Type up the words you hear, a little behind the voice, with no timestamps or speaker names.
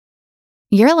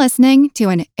You're listening to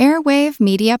an Airwave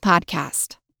Media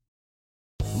Podcast.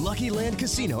 Lucky Land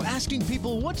Casino, asking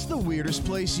people, what's the weirdest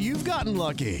place you've gotten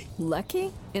lucky?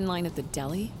 Lucky? In line at the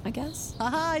deli, I guess?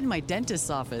 Aha, in my dentist's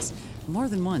office. More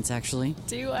than once, actually.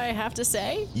 Do I have to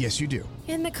say? Yes, you do.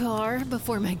 In the car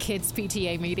before my kids'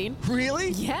 PTA meeting.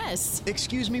 Really? Yes.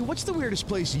 Excuse me, what's the weirdest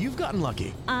place you've gotten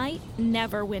lucky? I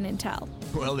never win and tell.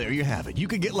 Well, there you have it. You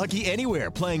can get lucky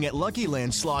anywhere, playing at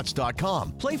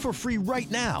LuckyLandSlots.com. Play for free right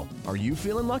now. Are you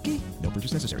feeling lucky? No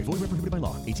purchase necessary. Void where prohibited by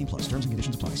law. 18 plus. Terms and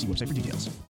conditions apply. See website for details.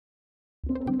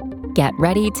 Get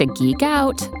ready to geek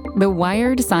out. The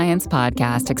Wired Science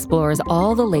Podcast explores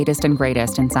all the latest and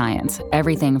greatest in science.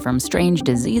 Everything from strange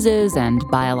diseases and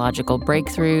biological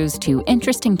breakthroughs to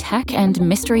interesting tech and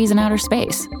mysteries in outer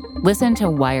space. Listen to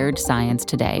Wired Science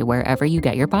today wherever you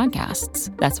get your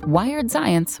podcasts. That's Wired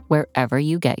Science wherever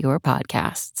you get your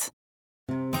podcasts.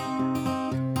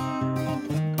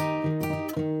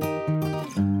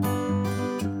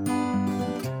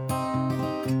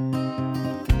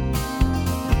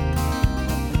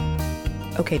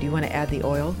 Okay, do you want to add the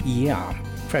oil? Yeah,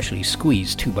 freshly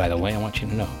squeezed too, by the way, I want you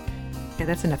to know. Yeah,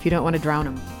 that's enough. You don't want to drown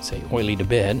them. Say oily to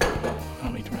bed.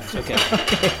 Okay. Okay.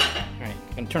 All right,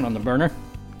 gonna turn on the burner.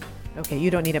 Okay,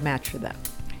 you don't need a match for that.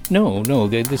 No,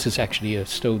 this is actually a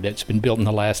stove that's been built in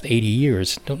the last 80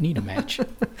 years. Don't need a match.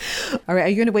 All right, are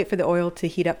you going to wait for the oil to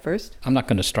heat up first? I'm not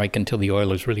going to strike until the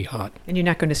oil is really hot. And you're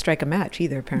not going to strike a match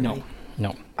either, apparently.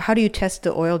 No. How do you test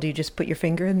the oil? Do you just put your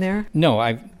finger in there? No,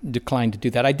 I've declined to do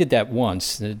that. I did that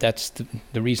once. That's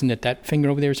the reason that finger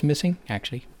over there is missing,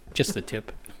 actually. Just the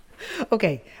tip.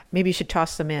 Okay, maybe you should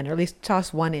toss some in, or at least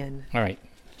toss one in. All right.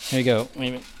 There you go. Wait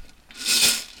a minute.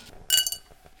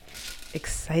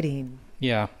 Exciting.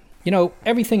 Yeah. You know,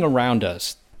 everything around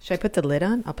us. Should I put the lid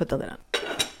on? I'll put the lid on.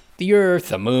 The earth,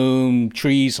 the moon,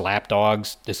 trees,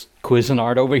 lapdogs, this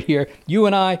Cuisinart over here, you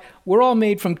and I, we're all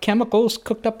made from chemicals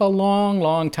cooked up a long,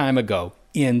 long time ago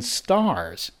in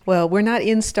stars. Well, we're not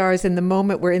in stars in the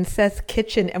moment. We're in Seth's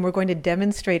kitchen, and we're going to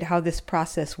demonstrate how this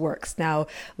process works. Now,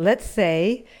 let's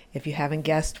say, if you haven't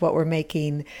guessed what we're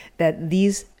making, that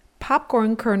these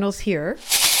popcorn kernels here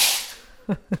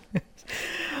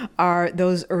are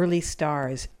those early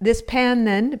stars. This pan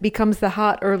then becomes the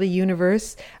hot early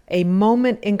universe, a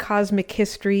moment in cosmic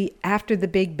history after the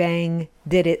Big Bang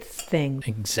did its thing.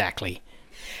 Exactly.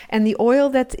 And the oil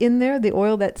that's in there, the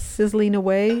oil that's sizzling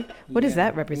away, what does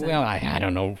that represent? Well, I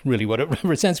don't know really what it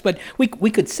represents, but we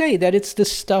could say that it's the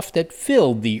stuff that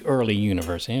filled the early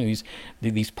universe, you know,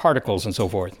 these particles and so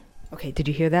forth. Okay, did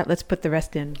you hear that? Let's put the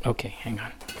rest in. Okay, hang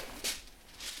on.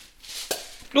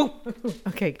 Oh!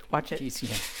 Okay, watch it. Jeez,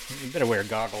 yeah. You better wear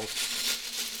goggles.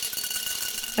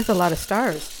 That's a lot of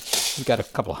stars. We've got a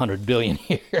couple 100 billion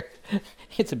here.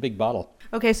 It's a big bottle.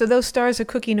 Okay, so those stars are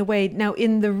cooking away. Now,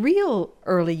 in the real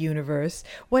early universe,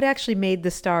 what actually made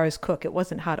the stars cook? It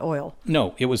wasn't hot oil.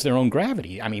 No, it was their own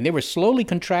gravity. I mean, they were slowly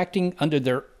contracting under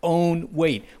their own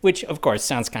weight, which, of course,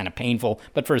 sounds kind of painful,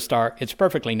 but for a star, it's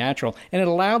perfectly natural. And it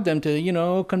allowed them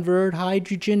to, convert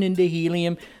hydrogen into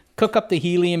helium, cook up the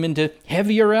helium into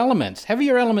heavier elements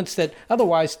that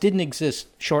otherwise didn't exist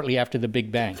shortly after the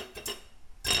Big Bang.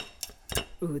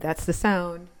 Ooh, that's the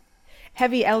sound.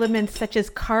 Heavy elements such as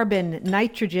carbon,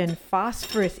 nitrogen,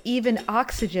 phosphorus, even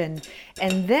oxygen.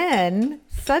 And then,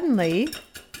 suddenly...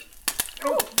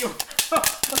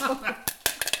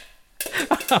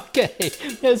 Okay,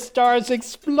 the stars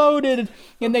exploded,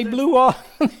 and they blew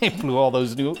all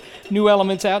those new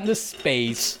elements out into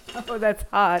space. Oh, that's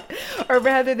hot. Or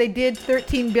rather, they did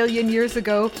 13 billion years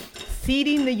ago,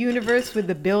 seeding the universe with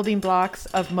the building blocks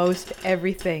of most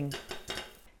everything.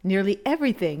 Nearly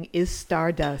everything is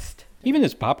stardust. Even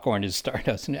this popcorn is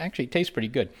stardust, and it actually tastes pretty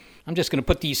good. I'm just going to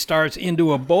put these stars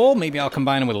into a bowl. Maybe I'll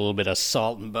combine them with a little bit of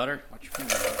salt and butter. Watch your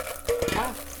finger.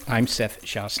 I'm Seth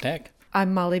Shostak.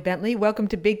 I'm Molly Bentley. Welcome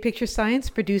to Big Picture Science,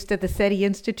 produced at the SETI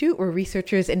Institute, where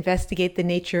researchers investigate the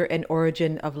nature and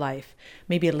origin of life.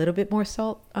 Maybe a little bit more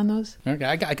salt on those? Okay,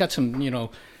 I got some,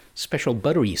 special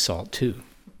buttery salt, too.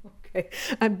 Okay.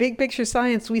 On Big Picture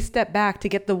Science, we step back to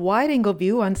get the wide-angle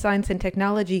view on science and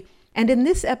technology. And in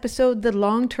this episode, the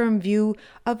long-term view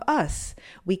of us.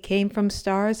 We came from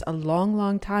stars a long,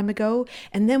 long time ago,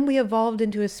 and then we evolved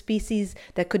into a species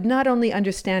that could not only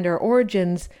understand our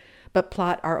origins, but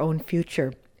plot our own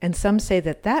future. And some say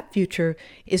that future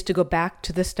is to go back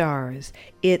to the stars.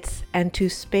 And to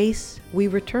space we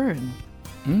return.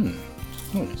 Oh,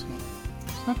 it's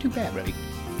not too bad, really.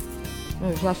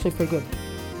 It's actually pretty good.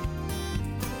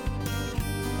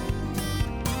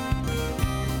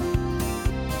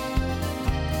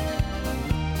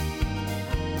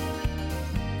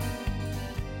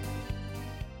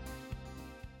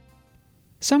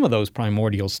 some of those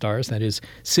primordial stars, that is,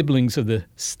 siblings of the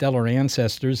stellar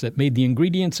ancestors that made the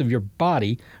ingredients of your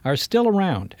body, are still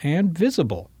around and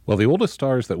visible. Well, the oldest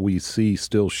stars that we see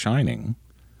still shining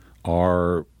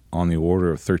are on the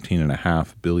order of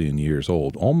 13.5 billion years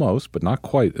old, almost, but not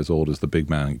quite as old as the Big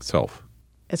Bang itself.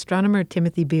 Astronomer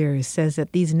Timothy Beers says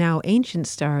that these now ancient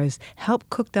stars helped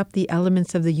cook up the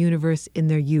elements of the universe in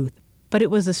their youth. But it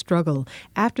was a struggle.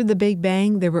 After the Big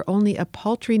Bang, there were only a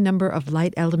paltry number of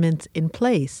light elements in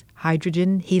place: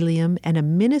 hydrogen, helium, and a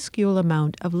minuscule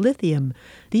amount of lithium.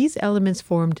 These elements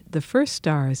formed the first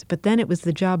stars, but then it was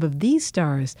the job of these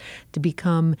stars to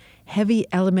become heavy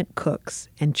element cooks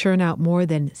and churn out more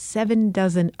than 7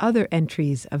 dozen other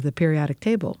entries of the periodic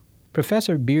table.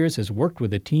 Professor Beers has worked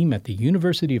with a team at the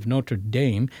University of Notre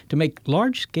Dame to make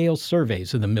large-scale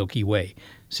surveys of the Milky Way,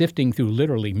 sifting through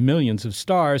literally millions of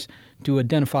stars to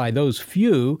identify those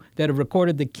few that have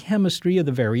recorded the chemistry of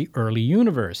the very early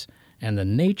universe and the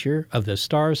nature of the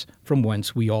stars from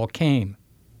whence we all came.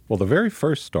 Well, the very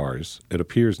first stars, it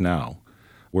appears now,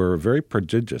 were very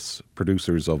prodigious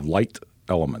producers of light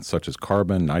elements such as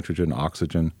carbon, nitrogen,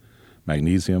 oxygen,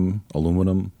 magnesium,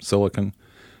 aluminum, silicon,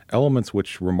 elements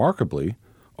which remarkably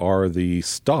are the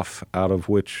stuff out of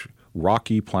which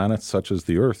rocky planets such as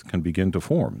the Earth can begin to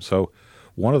form. So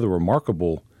one of the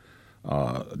remarkable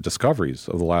discoveries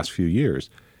of the last few years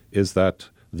is that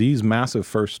these massive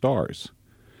first stars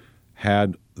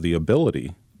had the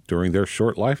ability during their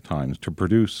short lifetimes to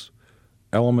produce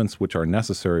elements which are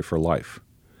necessary for life.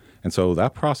 And so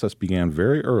that process began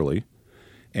very early,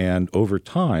 and over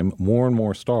time, more and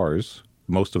more stars,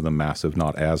 most of them massive,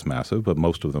 not as massive, but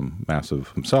most of them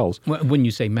massive themselves. When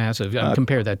you say massive,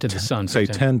 compare that to the sun. Say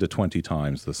 10 to 20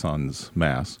 times the sun's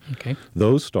mass. Okay.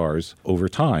 Those stars, over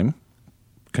time,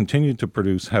 continued to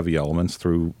produce heavy elements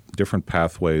through different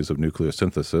pathways of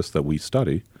nucleosynthesis that we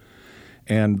study.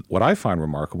 And what I find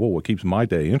remarkable, what keeps my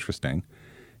day interesting,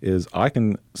 is I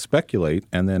can speculate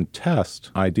and then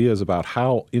test ideas about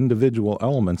how individual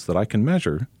elements that I can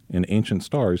measure in ancient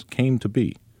stars came to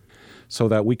be, so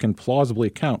that we can plausibly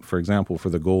account, for example, for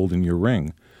the gold in your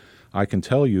ring. I can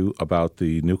tell you about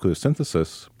the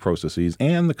nucleosynthesis processes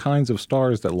and the kinds of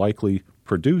stars that likely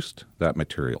produced that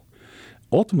material.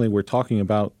 Ultimately, we're talking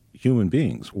about human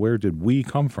beings. Where did we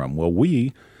come from? Well,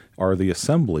 we are the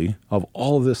assembly of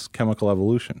all of this chemical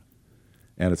evolution.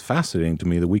 And it's fascinating to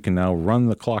me that we can now run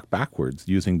the clock backwards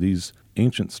using these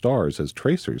ancient stars as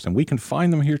tracers. And we can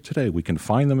find them here today. We can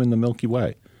find them in the Milky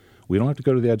Way. We don't have to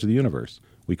go to the edge of the universe.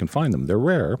 We can find them. They're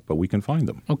rare, but we can find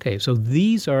them. Okay, so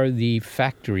these are the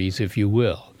factories, if you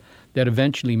will, that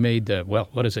eventually made the,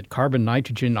 carbon,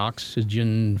 nitrogen,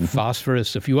 oxygen,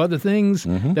 phosphorus, a few other things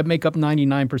that make up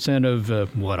 99%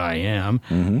 of what I am,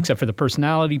 except for the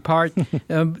personality part.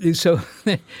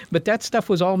 But that stuff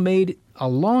was all made a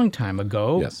long time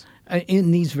ago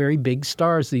in these very big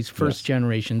stars, these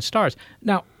first-generation stars.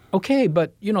 Now, okay,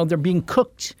 but, they're being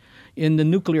cooked in the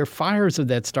nuclear fires of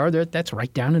that star. That's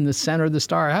right down in the center of the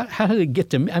star. How did it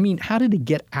get how did it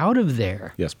get out of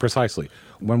there? Yes, precisely.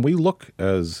 When we look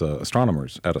as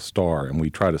astronomers at a star and we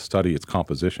try to study its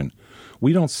composition,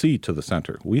 we don't see to the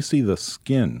center. We see the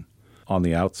skin on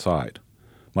the outside,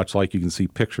 much like you can see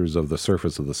pictures of the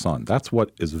surface of the sun. That's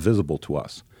what is visible to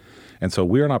us. And so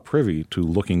we are not privy to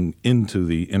looking into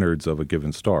the innards of a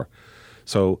given star.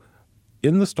 So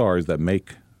in the stars that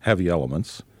make heavy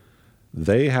elements,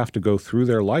 they have to go through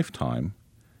their lifetime,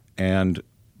 and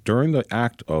during the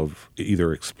act of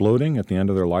either exploding at the end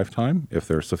of their lifetime, if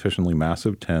they're sufficiently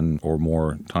massive, 10 or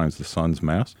more times the sun's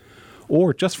mass,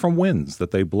 or just from winds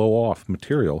that they blow off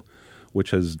material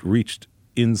which has reached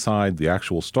inside the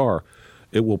actual star,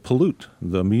 it will pollute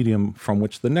the medium from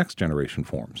which the next generation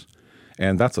forms.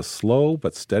 And that's a slow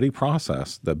but steady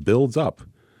process that builds up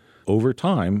over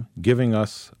time, giving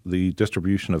us the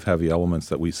distribution of heavy elements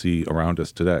that we see around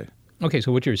us today. Okay,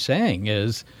 so what you're saying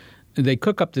is they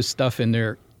cook up this stuff in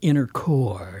their inner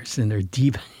cores, in their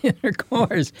deep inner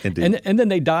cores. Indeed. And then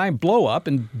they die and blow up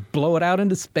and blow it out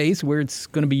into space where it's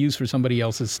going to be used for somebody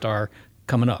else's star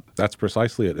coming up. That's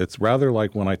precisely it. It's rather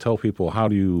like when I tell people, how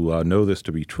do you know this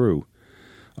to be true?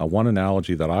 One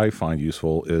analogy that I find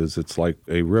useful is it's like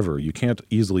a river. You can't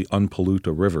easily unpollute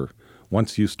a river.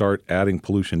 Once you start adding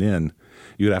pollution in,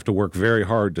 you'd have to work very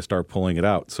hard to start pulling it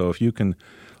out. So if you can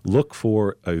look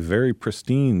for a very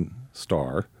pristine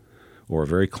star or a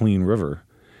very clean river,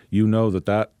 you know that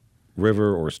that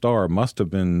river or star must have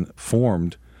been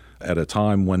formed at a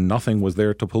time when nothing was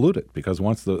there to pollute it, because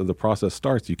once the process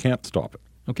starts, you can't stop it.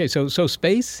 Okay, so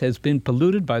space has been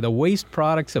polluted by the waste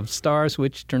products of stars,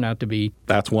 which turn out to be...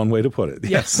 That's one way to put it,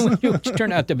 yes. Which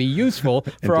turn out to be useful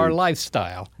for our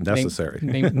lifestyle. Necessary.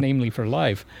 Namely for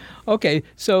life. Okay,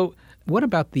 so what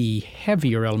about the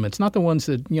heavier elements? Not the ones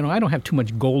that, I don't have too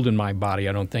much gold in my body,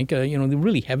 I don't think. The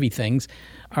really heavy things.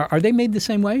 Are they made the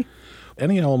same way?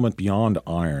 Any element beyond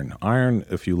iron. Iron,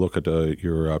 if you look at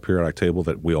your periodic table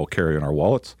that we all carry in our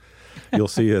wallets, you'll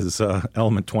see is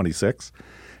element 26.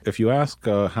 If you ask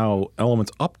how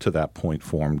elements up to that point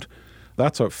formed,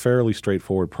 that's a fairly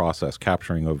straightforward process,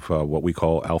 capturing of what we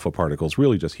call alpha particles,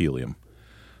 really just helium,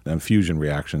 and fusion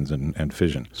reactions and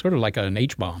fission. Sort of like an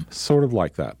H-bomb. Sort of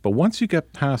like that. But once you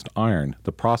get past iron,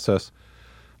 the process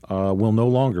will no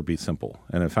longer be simple.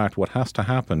 And in fact, what has to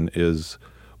happen is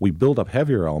we build up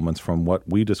heavier elements from what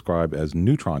we describe as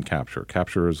neutron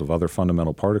capturers of other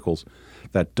fundamental particles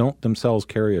that don't themselves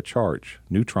carry a charge.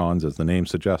 Neutrons, as the name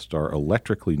suggests, are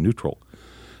electrically neutral.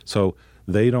 So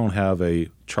they don't have a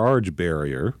charge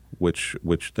barrier which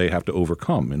they have to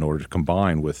overcome in order to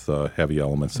combine with heavy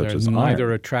elements such as iron. They're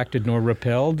neither attracted nor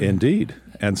repelled. Indeed.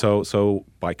 And so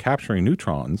by capturing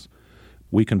neutrons,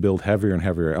 we can build heavier and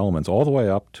heavier elements all the way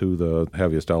up to the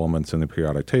heaviest elements in the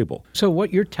periodic table. So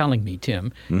what you're telling me,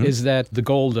 Tim, is that the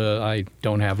gold I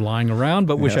don't have lying around,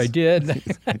 but wish I did.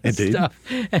 Indeed. Stuff.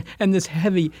 And this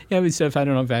heavy stuff, I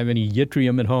don't know if I have any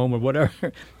yttrium at home or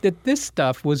whatever, that this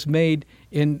stuff was made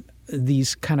in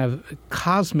these kind of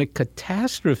cosmic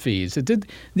catastrophes.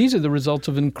 These are the results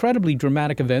of incredibly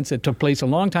dramatic events that took place a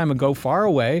long time ago, far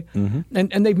away,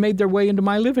 and they've made their way into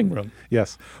my living room.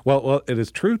 Yes. Well, it is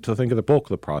true to think of the bulk of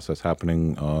the process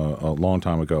happening a long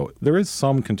time ago. There is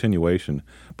some continuation,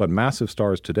 but massive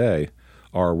stars today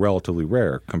are relatively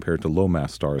rare compared to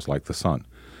low-mass stars like the Sun.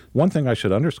 One thing I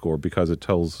should underscore, because it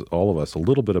tells all of us a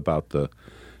little bit about the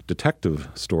detective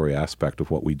story aspect of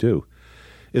what we do,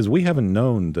 is we haven't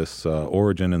known this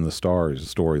origin in the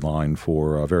stars storyline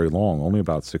for very long, only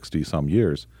about 60-some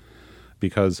years,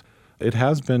 because it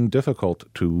has been difficult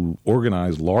to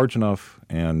organize large enough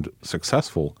and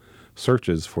successful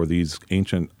searches for these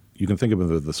ancient, you can think of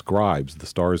them as the scribes, the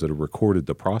stars that have recorded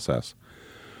the process.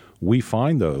 We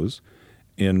find those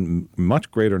in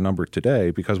much greater number today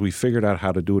because we figured out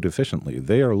how to do it efficiently.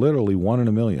 They are literally 1 in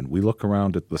a million. We look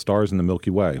around at the stars in the Milky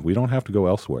Way. We don't have to go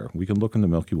elsewhere. We can look in the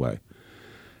Milky Way.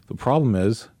 The problem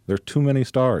is there are too many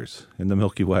stars in the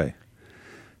Milky Way.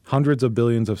 Hundreds of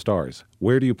billions of stars.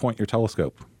 Where do you point your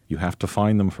telescope? You have to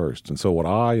find them first. And so what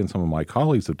I and some of my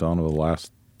colleagues have done over the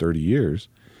last 30 years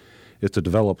is to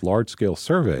develop large-scale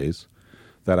surveys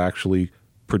that actually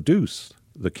produce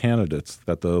the candidates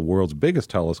that the world's biggest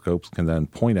telescopes can then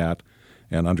point at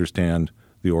and understand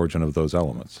the origin of those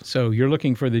elements. So you're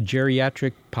looking for the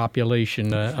geriatric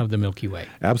population of the Milky Way.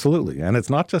 Absolutely. And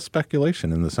it's not just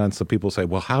speculation in the sense that people say,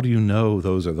 well, how do you know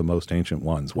those are the most ancient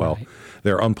ones? Well,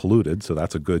 they're unpolluted, so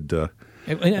that's a good...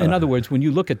 in other words, when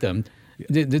you look at them,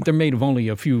 they're made of only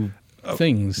a few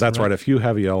things. That's right. A few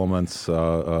heavy elements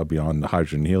beyond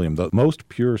hydrogen and helium. The most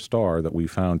pure star that we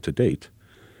found to date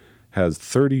has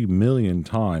 30 million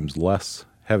times less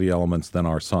heavy elements than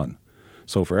our sun.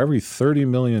 So for every 30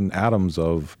 million atoms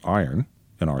of iron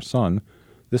in our sun,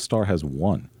 this star has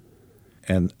 1.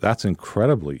 And that's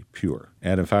incredibly pure.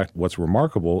 And in fact, what's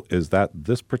remarkable is that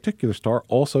this particular star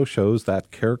also shows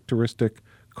that characteristic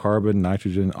carbon,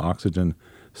 nitrogen, oxygen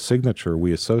signature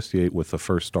we associate with the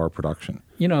first star production.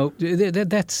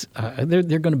 That's there are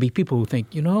going to be people who think,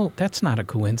 that's not a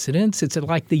coincidence. It's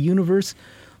like the universe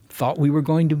thought we were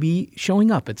going to be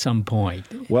showing up at some point.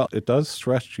 Well, it does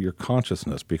stretch your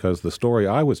consciousness, because the story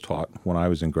I was taught when I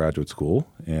was in graduate school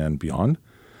and beyond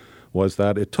was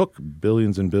that it took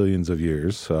billions and billions of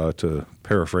years, to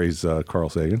paraphrase Carl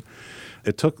Sagan,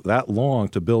 it took that long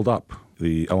to build up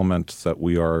the elements that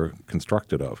we are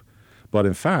constructed of. But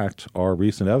in fact, our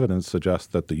recent evidence suggests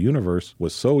that the universe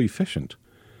was so efficient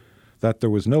that there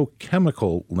was no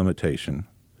chemical limitation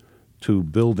to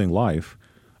building life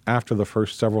after the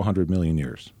first several 100 million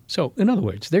years. So, in other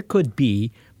words, there could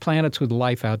be planets with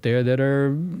life out there that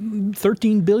are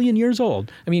 13 billion years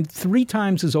old. I mean, 3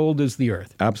 times as old as the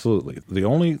Earth. Absolutely. The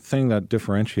only thing that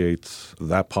differentiates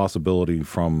that possibility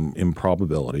from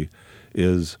improbability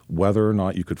is whether or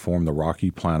not you could form the rocky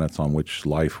planets on which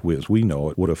life, as we know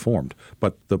it, would have formed.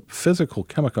 But the physical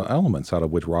chemical elements out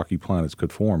of which rocky planets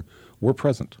could form were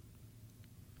present.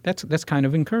 That's kind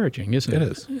of encouraging, isn't it?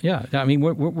 It is. Yeah. I mean,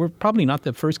 we're probably not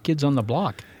the first kids on the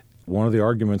block. One of the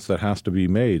arguments that has to be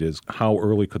made is how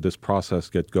early could this process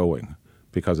get going?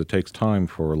 Because it takes time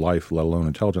for life, let alone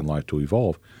intelligent life, to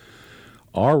evolve.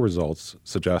 Our results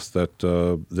suggest that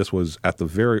this was at the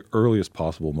very earliest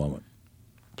possible moment.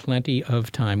 Plenty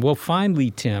of time. Well,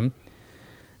 finally, Tim,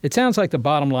 It sounds like the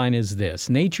bottom line is this.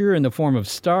 Nature in the form of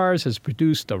stars has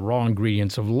produced the raw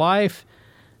ingredients of life,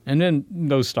 and then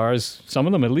those stars, some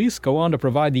of them at least, go on to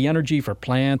provide the energy for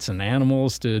plants and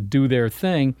animals to do their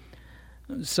thing.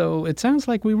 So it sounds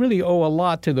like we really owe a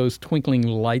lot to those twinkling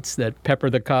lights that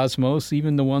pepper the cosmos,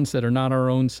 even the ones that are not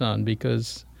our own sun,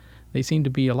 because they seem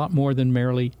to be a lot more than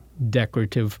merely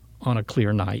decorative on a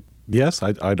clear night. Yes,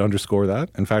 I'd underscore that.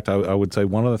 In fact, I would say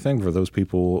one other thing for those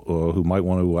people who might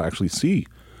want to actually see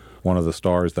one of the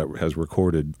stars that has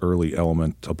recorded early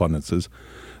element abundances.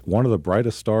 One of the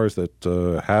brightest stars that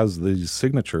has these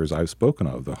signatures I've spoken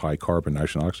of, the high carbon,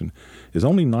 nitrogen, oxygen, is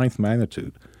only 9th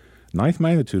magnitude. 9th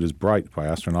magnitude is bright by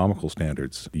astronomical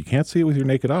standards. You can't see it with your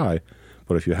naked eye,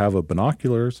 but if you have a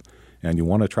binoculars and you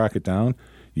want to track it down,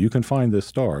 you can find this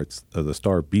star. It's the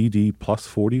star BD plus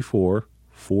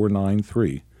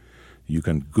 44493. You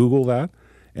can Google that,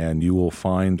 and you will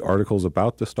find articles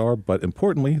about the star, but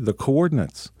importantly, the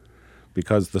coordinates,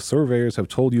 because the surveyors have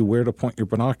told you where to point your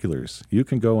binoculars. You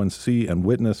can go and see and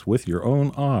witness with your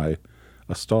own eye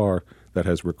a star that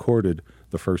has recorded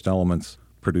the first elements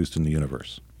produced in the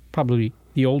universe. Probably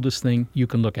the oldest thing you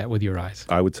can look at with your eyes.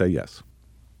 I would say yes.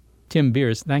 Tim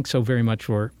Beers, thanks so very much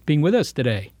for being with us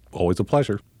today. Always a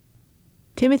pleasure.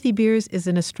 Timothy Beers is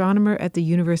an astronomer at the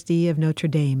University of Notre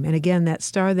Dame. And again, that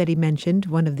star that he mentioned,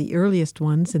 one of the earliest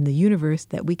ones in the universe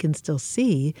that we can still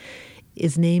see,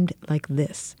 is named like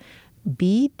this: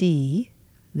 BD,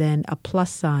 then a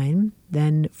plus sign,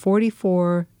 then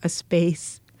 44, a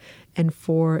space, and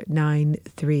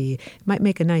 493. It might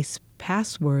make a nice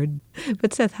password.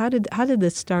 But Seth, how did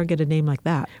this star get a name like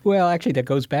that? Well, actually, that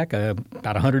goes back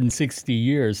about 160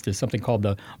 years to something called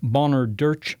the Bonner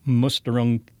Durch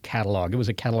Musterung catalog. It was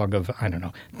a catalog of,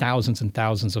 thousands and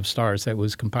thousands of stars that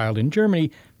was compiled in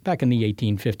Germany back in the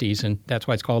 1850s, and that's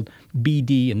why it's called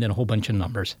BD and then a whole bunch of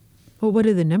numbers. Well, what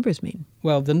do the numbers mean?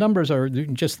 Well, the numbers are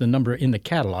just the number in the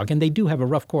catalog, and they do have a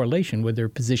rough correlation with their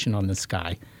position on the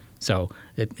sky. So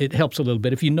it helps a little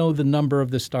bit. If you know the number of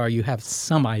the star, you have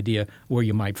some idea where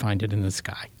you might find it in the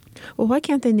sky. Well, why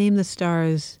can't they name the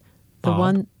stars the Bob.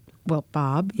 one, well,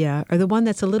 Bob, yeah, or the one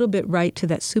that's a little bit right to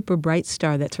that super bright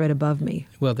star that's right above me?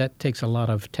 Well, that takes a lot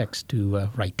of text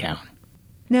to write down.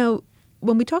 Now,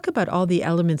 when we talk about all the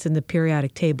elements in the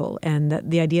periodic table and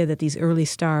the idea that these early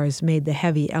stars made the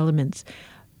heavy elements,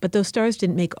 but those stars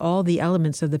didn't make all the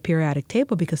elements of the periodic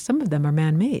table because some of them are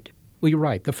man-made. Well, you're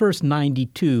right. The first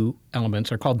 92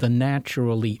 elements are called the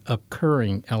naturally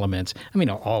occurring elements. I mean,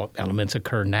 all elements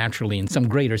occur naturally in some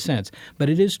greater sense. But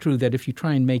it is true that if you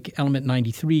try and make element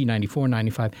 93, 94,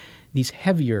 95, these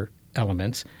heavier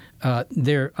elements,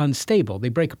 they're unstable. They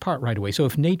break apart right away. So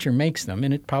if nature makes them,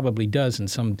 and it probably does in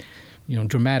some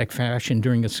dramatic fashion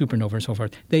during a supernova and so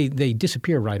forth, they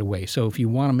disappear right away. So if you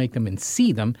want to make them and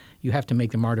see them, you have to make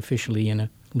them artificially in a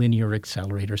linear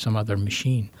accelerator, some other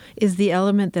machine. Is the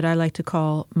element that I like to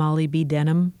call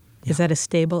molybdenum, is that a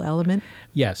stable element?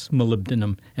 Yes,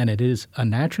 molybdenum, and it is a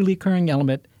naturally occurring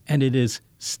element, and it is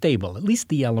stable. At least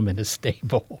the element is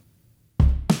stable.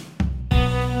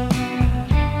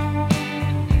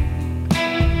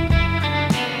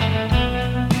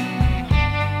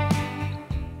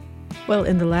 Well,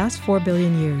 in the last 4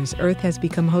 billion years, Earth has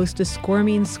become host to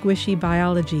squirming, squishy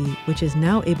biology, which is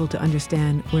now able to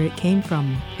understand where it came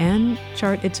from and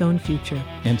chart its own future.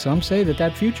 And some say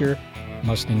that future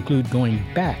must include going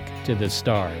back to the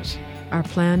stars. Our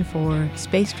plan for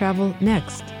space travel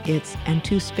next. It's And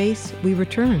to Space We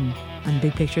Return on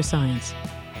Big Picture Science.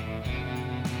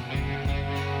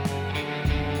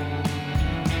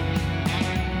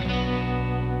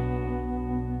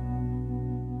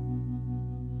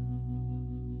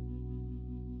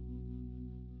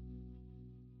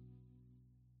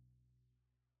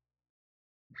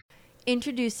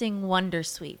 Introducing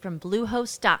Wondersuite from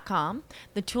Bluehost.com,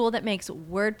 the tool that makes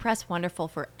WordPress wonderful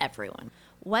for everyone.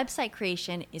 Website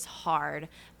creation is hard,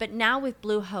 but now with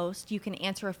Bluehost, you can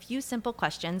answer a few simple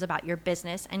questions about your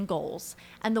business and goals,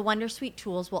 and the Wondersuite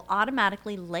tools will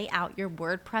automatically lay out your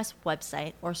WordPress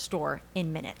website or store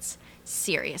in minutes.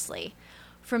 Seriously.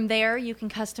 From there, you can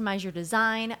customize your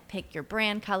design, pick your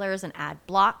brand colors, and add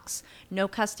blocks. No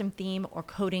custom theme or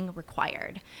coding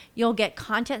required. You'll get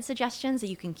content suggestions that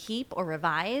you can keep or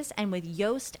revise, and with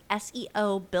Yoast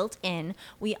SEO built in,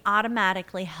 we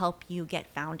automatically help you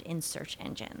get found in search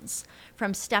engines.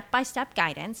 From step-by-step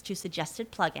guidance to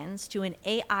suggested plugins to an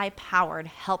AI-powered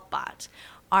help bot,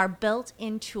 our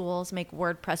built-in tools make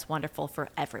WordPress wonderful for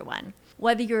everyone.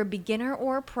 Whether you're a beginner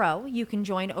or a pro, you can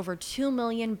join over 2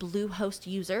 million Bluehost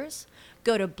users.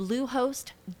 Go to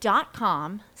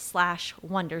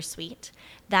bluehost.com/wondersuite.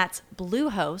 That's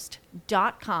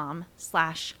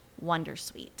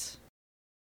bluehost.com/wondersuite.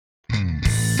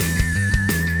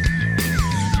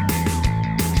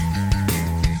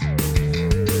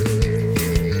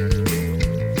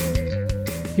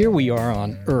 here we are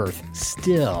on Earth,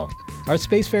 still. Our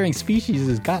spacefaring species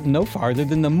has gotten no farther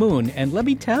than the moon, and let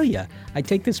me tell you, I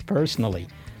take this personally.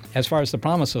 As far as the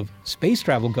promise of space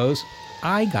travel goes,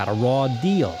 I got a raw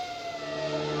deal.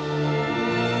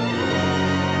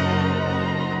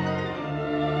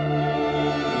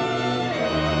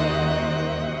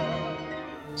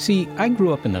 See, I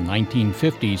grew up in the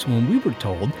 1950s when we were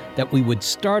told that we would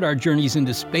start our journeys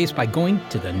into space by going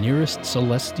to the nearest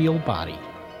celestial body.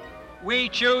 We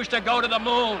choose to go to the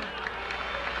moon.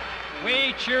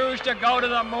 We choose to go to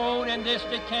the moon in this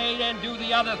decade and do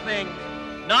the other things,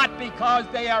 not because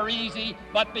they are easy,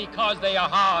 but because they are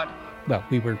hard. Well,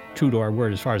 we were true to our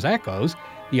word as far as that goes.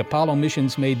 The Apollo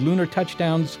missions made lunar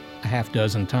touchdowns a half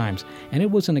dozen times, and it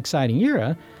was an exciting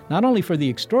era, not only for the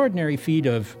extraordinary feat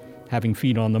of having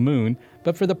feet on the moon,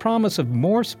 but for the promise of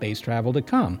more space travel to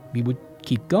come. We would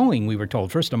keep going, we were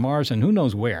told, first to Mars and who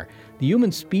knows where. The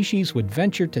human species would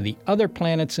venture to the other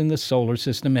planets in the solar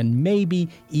system and maybe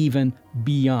even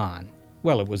beyond.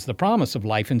 Well, it was the promise of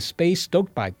life in space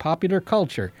stoked by popular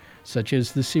culture, such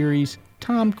as the series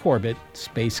Tom Corbett,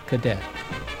 Space Cadet.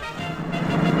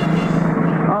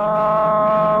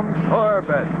 Tom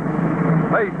Corbett,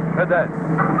 Space Cadet.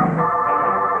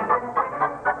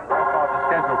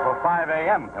 Scheduled for 5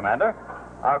 a.m., Commander.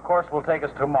 Our course will take us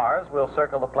to Mars. We'll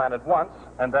circle the planet once,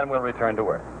 and then we'll return to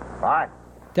Earth. Fine.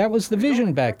 That was the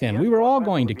vision back then. We were all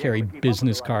going to carry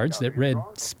business cards that read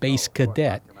Space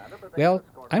Cadet. Well,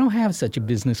 I don't have such a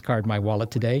business card in my wallet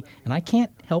today, and I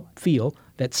can't help feel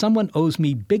that someone owes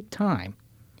me big time.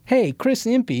 Hey, Chris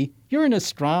Impey, you're an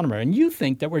astronomer, and you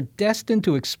think that we're destined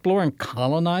to explore and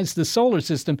colonize the solar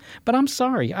system, but I'm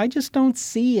sorry, I just don't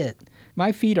see it.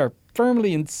 My feet are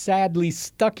firmly and sadly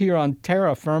stuck here on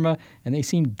terra firma, and they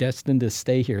seem destined to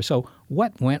stay here. So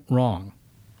what went wrong?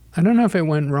 I don't know if it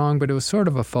went wrong, but it was sort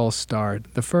of a false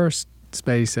start. The first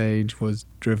space age was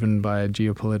driven by a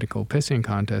geopolitical pissing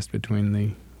contest between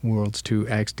the world's two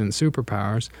extant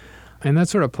superpowers, and that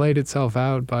sort of played itself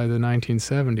out by the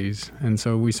 1970s. And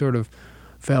so we sort of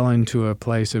fell into a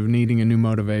place of needing a new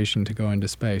motivation to go into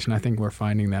space, and I think we're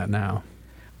finding that now.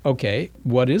 Okay,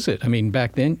 what is it? I mean,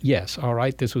 back then, yes, all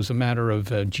right, this was a matter of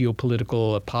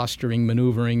geopolitical posturing,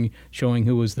 maneuvering, showing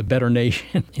who was the better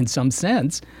nation in some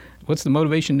sense. What's the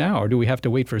motivation now, or do we have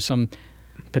to wait for some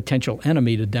potential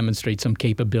enemy to demonstrate some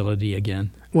capability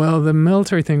again? Well, the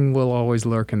military thing will always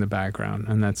lurk in the background,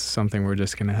 and that's something we're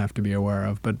just going to have to be aware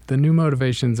of. But the new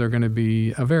motivations are going to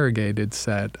be a variegated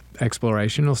set.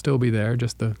 Exploration will still be there,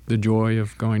 just the joy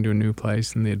of going to a new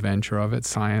place and the adventure of it.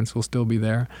 Science will still be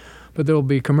there. But there will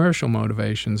be commercial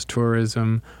motivations,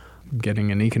 tourism, getting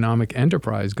an economic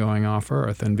enterprise going off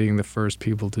Earth and being the first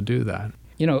people to do that.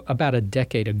 You know, about a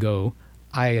decade ago,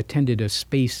 I attended a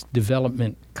space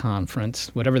development conference,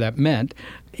 whatever that meant,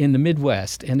 in the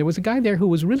Midwest. And there was a guy there who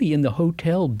was really in the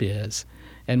hotel biz.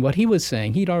 And what he was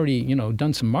saying, he'd already,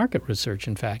 done some market research,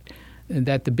 in fact,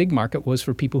 that the big market was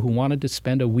for people who wanted to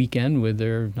spend a weekend with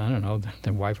their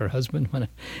wife or husband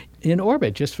in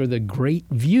orbit, just for the great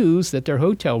views that their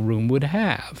hotel room would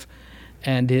have.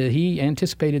 And he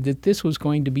anticipated that this was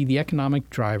going to be the economic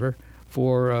driver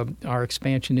for our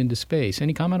expansion into space.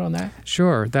 Any comment on that?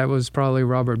 Sure. That was probably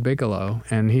Robert Bigelow,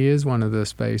 and he is one of the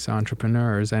space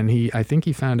entrepreneurs. And I think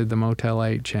he founded the Motel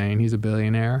 8 chain. He's a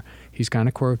billionaire. He's kind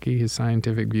of quirky. His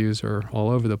scientific views are all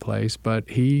over the place, but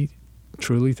he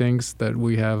truly thinks that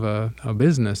we have a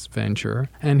business venture.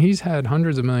 And he's had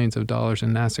hundreds of millions of dollars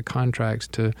in NASA contracts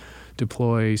to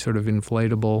deploy sort of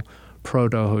inflatable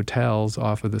proto-hotels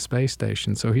off of the space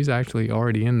station. So he's actually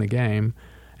already in the game.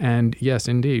 And yes,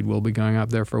 indeed, we'll be going up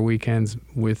there for weekends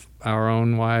with our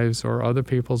own wives or other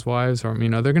people's wives. Or,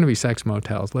 they're going to be sex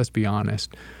motels, let's be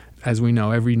honest. As we know,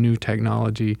 every new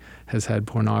technology has had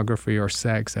pornography or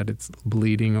sex at its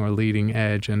bleeding or leading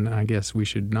edge, and I guess we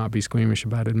should not be squeamish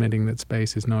about admitting that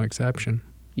space is no exception.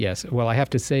 Yes. Well, I have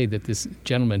to say that this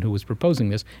gentleman who was proposing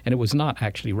this, and it was not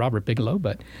actually Robert Bigelow,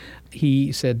 but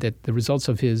he said that the results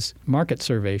of his market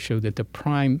survey showed that the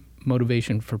prime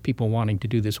motivation for people wanting to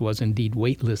do this was indeed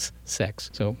weightless sex.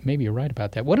 So maybe you're right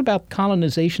about that. What about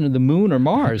colonization of the moon or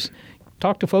Mars?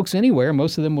 Talk to folks anywhere.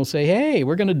 Most of them will say, hey,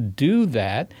 we're going to do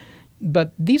that.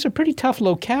 But these are pretty tough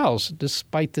locales,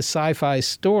 despite the sci-fi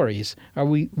stories. Are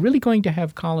we really going to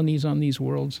have colonies on these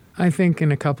worlds? I think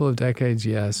in a couple of decades,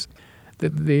 yes.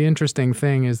 The interesting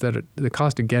thing is that the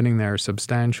cost of getting there is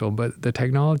substantial, but the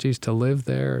technologies to live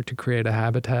there, to create a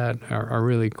habitat, are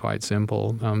really quite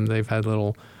simple. They've had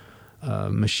little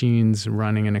machines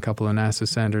running in a couple of NASA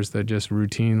centers that just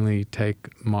routinely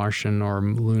take Martian or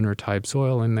lunar-type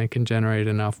soil, and they can generate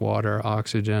enough water,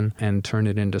 oxygen, and turn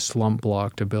it into slump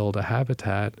block to build a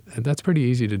habitat. That's pretty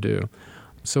easy to do.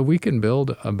 So we can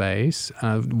build a base.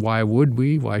 Why would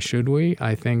we? Why should we?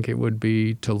 I think it would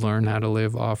be to learn how to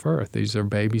live off Earth. These are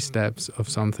baby steps of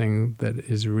something that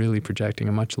is really projecting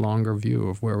a much longer view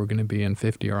of where we're going to be in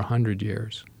 50 or 100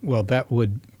 years. Well, that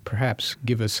would perhaps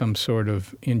give us some sort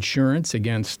of insurance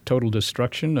against total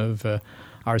destruction of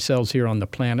ourselves here on the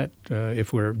planet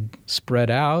if we're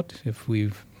spread out, if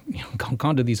we've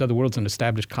gone to these other worlds and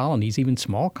established colonies, even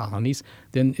small colonies,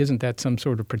 then isn't that some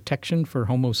sort of protection for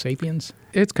Homo sapiens?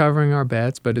 It's covering our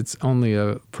bets, but it's only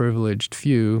a privileged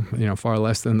few, far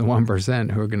less than the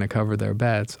 1% who are going to cover their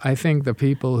bets. I think the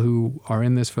people who are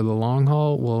in this for the long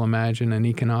haul will imagine an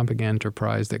economic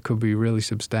enterprise that could be really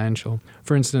substantial.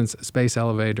 For instance, space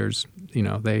elevators,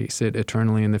 they sit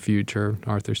eternally in the future.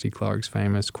 Arthur C. Clarke's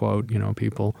famous quote,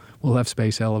 people will have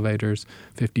space elevators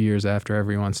 50 years after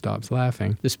everyone stops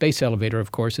laughing. The space elevator,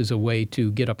 of course, is a way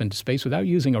to get up into space without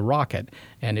using a rocket,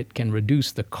 and it can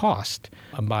reduce the cost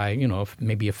by,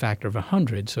 maybe a factor of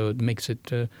 100. So it makes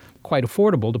it quite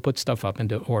affordable to put stuff up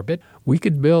into orbit. We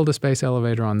could build a space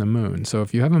elevator on the moon. So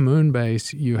if you have a moon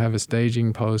base, you have a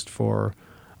staging post for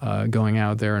going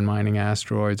out there and mining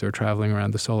asteroids or traveling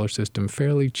around the solar system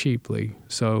fairly cheaply.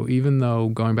 So even though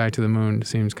going back to the moon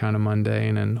seems kind of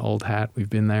mundane and old hat, we've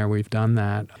been there, we've done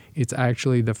that, it's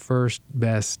actually the first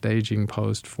best staging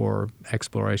post for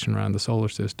exploration around the solar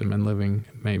system and living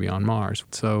maybe on Mars.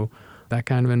 So that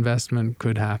kind of investment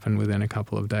could happen within a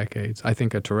couple of decades. I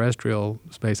think a terrestrial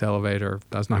space elevator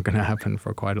that's not going to happen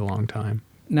for quite a long time.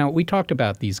 Now, we talked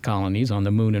about these colonies on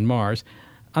the moon and Mars.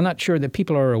 I'm not sure that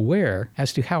people are aware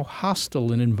as to how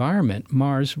hostile an environment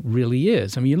Mars really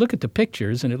is. I mean, you look at the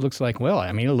pictures and it looks like,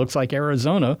 it looks like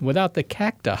Arizona without the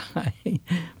cacti.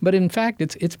 But in fact,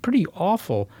 it's pretty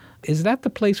awful. Is that the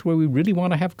place where we really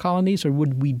want to have colonies, or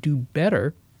would we do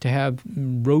better to have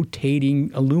rotating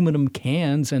aluminum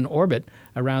cans in orbit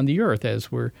around the Earth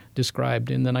as were described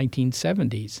in the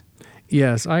 1970s?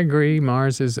 Yes, I agree.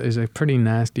 Mars is a pretty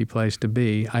nasty place to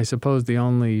be. I suppose the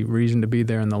only reason to be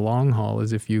there in the long haul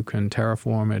is if you can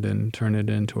terraform it and turn it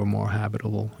into a more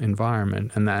habitable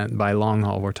environment. And that by long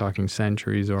haul, we're talking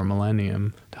centuries or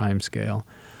millennium timescale.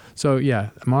 So yeah,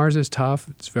 Mars is tough.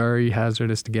 It's very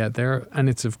hazardous to get there. And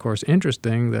it's, of course,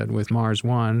 interesting that with Mars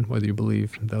One, whether you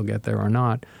believe they'll get there or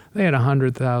not, they had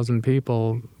 100,000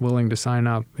 people willing to sign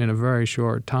up in a very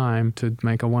short time to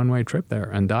make a one-way trip there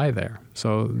and die there.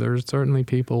 So there's certainly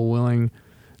people willing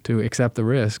to accept the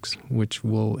risks, which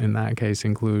will, in that case,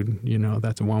 include,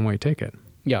 that's a one-way ticket.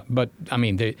 Yeah, but,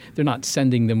 they're not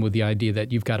sending them with the idea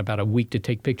that you've got about a week to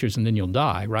take pictures and then you'll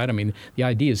die, right? The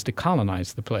idea is to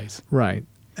colonize the place. Right.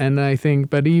 And I think,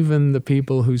 but even the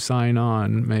people who sign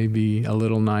on, may be a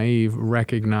little naive,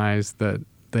 recognize that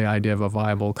the idea of a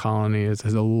viable colony has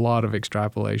a lot of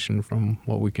extrapolation from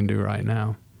what we can do right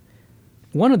now.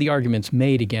 One of the arguments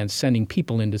made against sending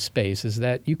people into space is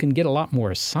that you can get a lot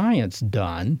more science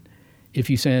done if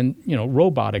you send,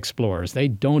 robot explorers. They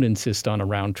don't insist on a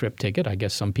round-trip ticket. I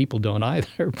guess some people don't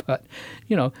either. But,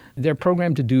 they're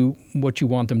programmed to do what you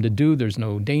want them to do. There's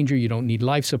no danger. You don't need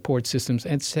life support systems,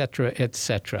 et cetera, et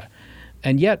cetera.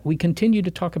 And yet we continue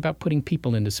to talk about putting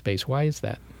people into space. Why is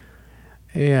that?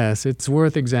 Yes, it's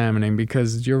worth examining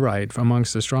because you're right.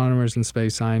 Amongst astronomers and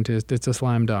space scientists, it's a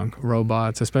slam dunk.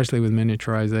 Robots, especially with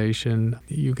miniaturization,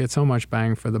 you get so much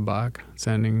bang for the buck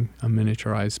sending a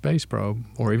miniaturized space probe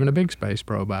or even a big space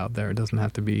probe out there. It doesn't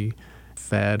have to be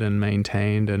fed and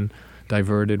maintained and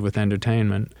diverted with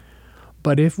entertainment.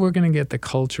 But if we're going to get the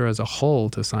culture as a whole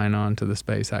to sign on to the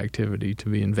space activity, to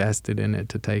be invested in it,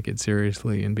 to take it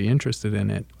seriously and be interested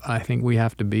in it, I think we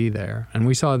have to be there. And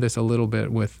we saw this a little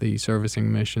bit with the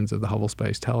servicing missions of the Hubble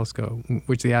Space Telescope,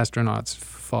 which the astronauts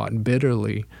fought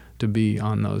bitterly to be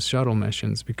on those shuttle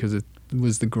missions because it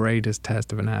was the greatest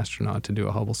test of an astronaut to do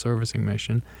a Hubble servicing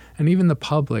mission. And even the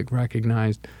public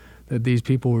recognized that these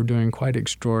people were doing quite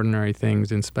extraordinary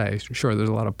things in space. Sure, there's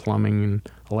a lot of plumbing and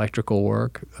electrical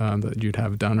work that you'd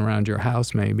have done around your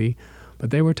house maybe, but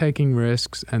they were taking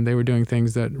risks and they were doing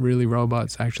things that really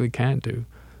robots actually can't do.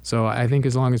 So I think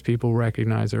as long as people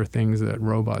recognize there are things that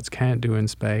robots can't do in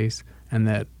space and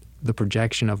that the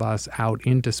projection of us out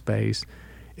into space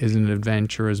is an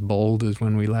adventure as bold as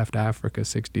when we left Africa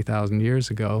 60,000 years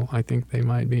ago, I think they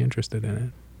might be interested in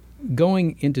it.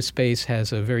 Going into space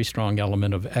has a very strong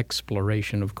element of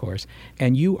exploration, of course,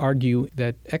 and you argue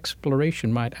that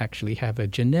exploration might actually have a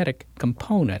genetic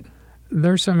component.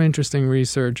 There's some interesting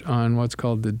research on what's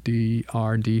called the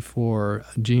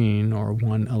DRD4 gene, or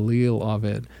one allele of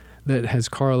it, that has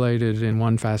correlated in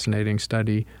one fascinating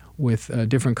study with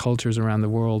different cultures around the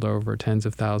world over tens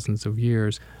of thousands of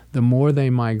years. The more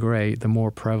they migrate, the more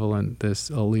prevalent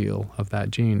this allele of that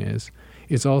gene is.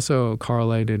 It's also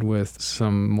correlated with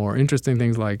some more interesting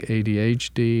things like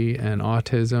ADHD and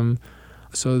autism.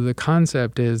 So the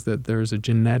concept is that there's a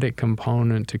genetic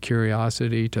component to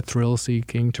curiosity, to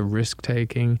thrill-seeking, to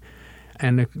risk-taking.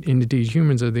 And indeed,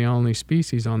 humans are the only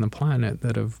species on the planet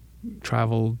that have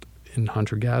traveled in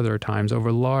hunter-gatherer times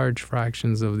over large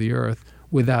fractions of the earth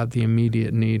without the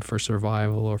immediate need for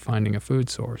survival or finding a food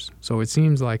source. So it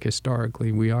seems like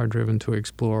historically we are driven to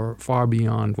explore far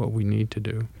beyond what we need to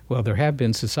do. Well, there have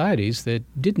been societies that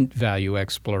didn't value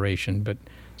exploration, but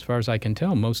as far as I can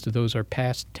tell, most of those are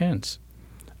past tense.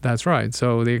 That's right.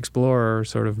 So the explorer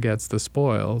sort of gets the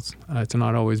spoils. It's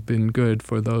not always been good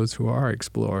for those who are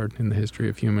explored in the history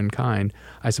of humankind.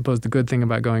 I suppose the good thing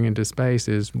about going into space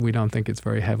is we don't think it's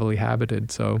very heavily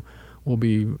habited, so it'll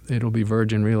be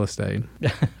virgin real estate.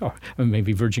 Or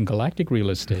maybe virgin galactic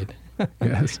real estate.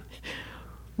 Yes.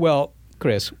 Well,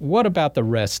 Chris, what about the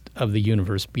rest of the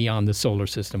universe beyond the solar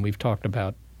system? We've talked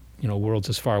about worlds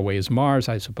as far away as Mars.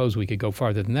 I suppose we could go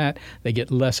farther than that. They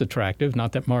get less attractive.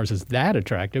 Not that Mars is that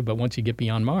attractive, but once you get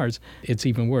beyond Mars, it's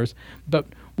even worse. But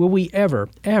will we ever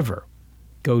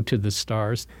go to the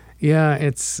stars? Yeah,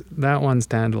 that one's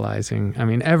tantalizing. I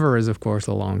mean, ever is, of course,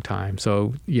 a long time.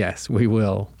 So, yes, we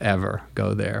will ever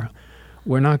go there.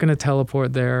 We're not going to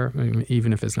teleport there,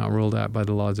 even if it's not ruled out by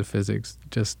the laws of physics.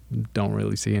 Just don't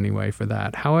really see any way for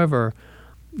that. However,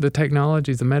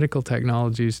 the medical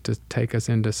technologies to take us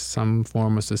into some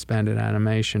form of suspended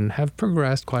animation have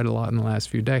progressed quite a lot in the last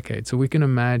few decades. So we can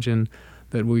imagine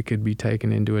that we could be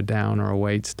taken into a down or a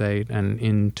wait state and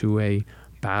into a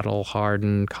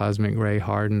battle-hardened, cosmic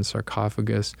ray-hardened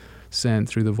sarcophagus sent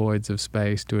through the voids of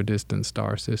space to a distant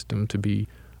star system to be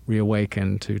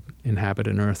reawakened to inhabit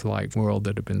an Earth-like world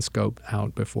that had been scoped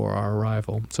out before our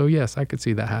arrival. So yes, I could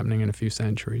see that happening in a few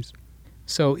centuries.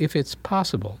 So if it's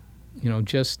possible,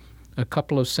 just a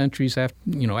couple of centuries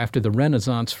after the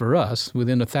Renaissance for us,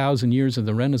 within 1,000 years of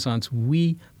the Renaissance,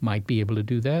 we might be able to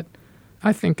do that?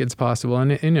 I think it's possible.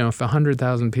 And, if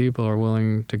 100,000 people are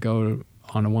willing to go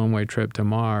on a one-way trip to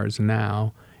Mars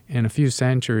now, in a few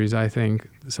centuries, I think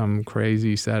some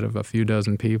crazy set of a few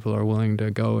dozen people are willing to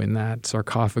go in that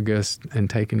sarcophagus and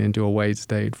taken into a wait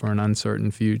state for an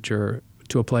uncertain future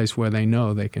to a place where they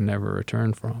know they can never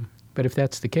return from. But if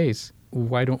that's the case,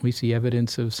 why don't we see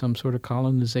evidence of some sort of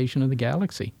colonization of the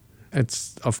galaxy?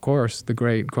 It's, of course, the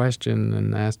great question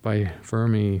and asked by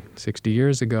Fermi 60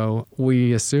 years ago.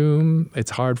 We assume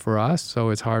it's hard for us, so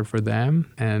it's hard for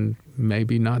them, and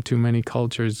maybe not too many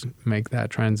cultures make that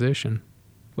transition.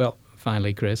 Well,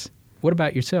 finally, Chris, what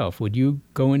about yourself? Would you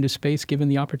go into space given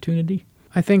the opportunity?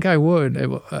 I think I would.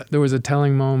 There was a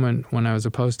telling moment when I was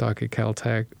a postdoc at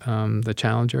Caltech. The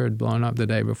Challenger had blown up the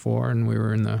day before, and we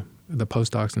were in the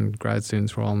postdocs and grad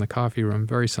students were all in the coffee room,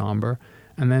 very somber.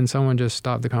 And then someone just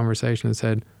stopped the conversation and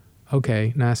said,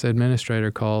 okay, NASA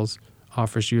administrator calls,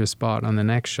 offers you a spot on the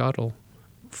next shuttle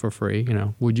for free,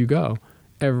 would you go?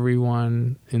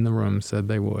 Everyone in the room said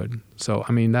they would. So,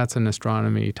 that's an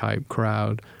astronomy type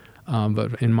crowd.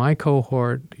 But in my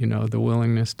cohort, the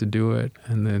willingness to do it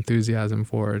and the enthusiasm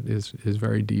for it is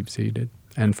very deep-seated,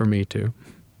 and for me too.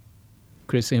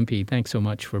 Chris Impey, thanks so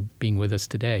much for being with us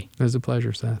today. It was a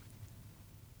pleasure, Seth.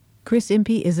 Chris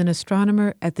Impey is an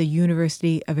astronomer at the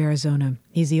University of Arizona.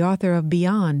 He's the author of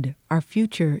Beyond, Our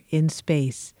Future in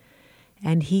Space.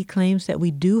 And he claims that we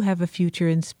do have a future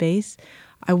in space.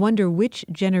 I wonder which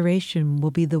generation will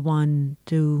be the one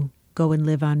to go and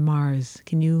live on Mars.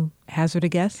 Can you hazard a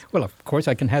guess? Well, of course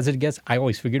I can hazard a guess. I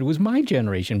always figured it was my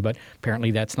generation, but apparently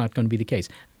that's not going to be the case.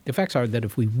 The facts are that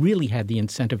if we really had the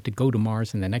incentive to go to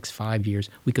Mars in the next 5 years,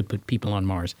 we could put people on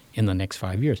Mars in the next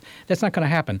 5 years. That's not going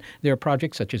to happen. There are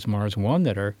projects such as Mars One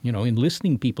that are,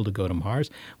 enlisting people to go to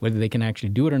Mars. Whether they can actually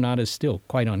do it or not is still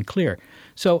quite unclear.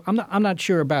 So I'm not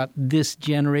sure about this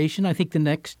generation. I think the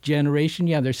next generation,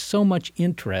 there's so much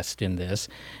interest in this,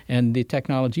 and the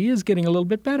technology is getting a little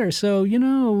bit better. So,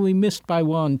 we missed by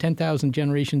one. 10,000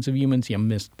 generations of humans, you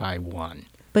missed by one.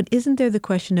 But isn't there the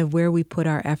question of where we put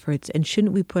our efforts, and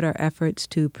shouldn't we put our efforts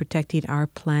to protecting our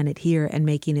planet here and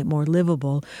making it more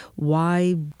livable?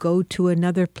 Why go to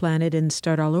another planet and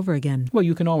start all over again? Well,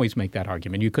 you can always make that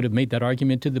argument. You could have made that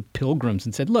argument to the Pilgrims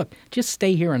and said, look, just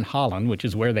stay here in Holland, which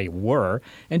is where they were,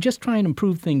 and just try and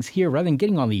improve things here rather than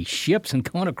getting on these ships and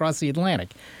going across the Atlantic.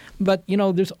 But,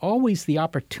 there's always the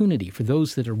opportunity for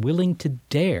those that are willing to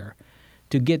dare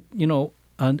to get,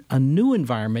 a new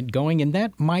environment going, and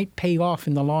that might pay off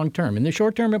in the long term. In the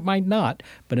short term, it might not,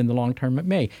 but in the long term, it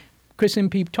may. Chris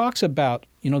Impey talks about,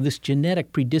 this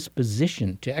genetic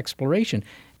predisposition to exploration,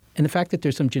 and the fact that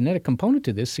there's some genetic component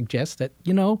to this suggests that,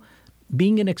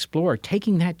 being an explorer,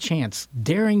 taking that chance,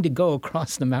 daring to go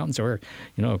across the mountains or,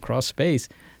 across space,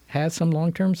 has some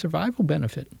long-term survival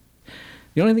benefit.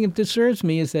 The only thing that disturbs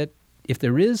me is that if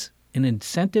there is an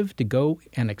incentive to go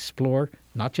and explore,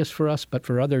 not just for us, but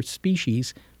for other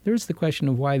species, there's the question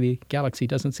of why the galaxy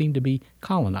doesn't seem to be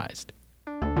colonized.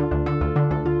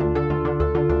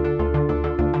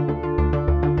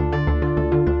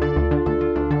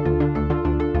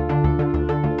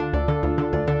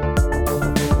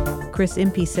 Chris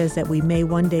Impey says that we may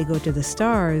one day go to the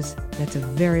stars. That's a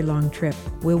very long trip.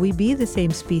 Will we be the same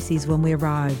species when we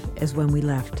arrive as when we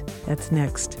left? That's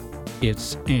next.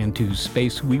 It's And to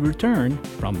Space We Return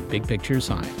from Big Picture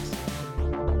Science.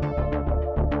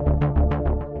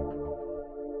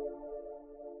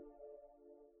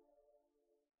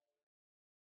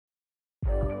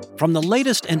 From the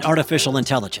latest in artificial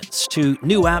intelligence to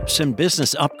new apps and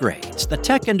business upgrades, the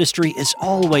tech industry is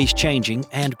always changing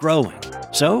and growing.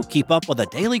 So keep up with the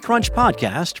Daily Crunch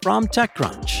podcast from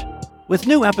TechCrunch. With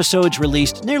new episodes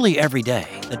released nearly every day,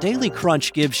 the Daily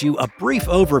Crunch gives you a brief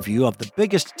overview of the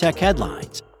biggest tech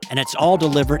headlines, and it's all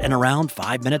delivered in around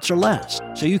 5 minutes or less,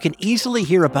 so you can easily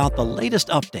hear about the latest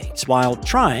updates while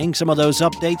trying some of those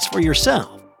updates for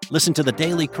yourself. Listen to the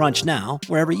Daily Crunch now,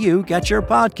 wherever you get your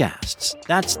podcasts.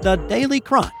 That's the Daily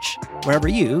Crunch, wherever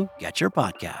you get your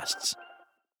podcasts.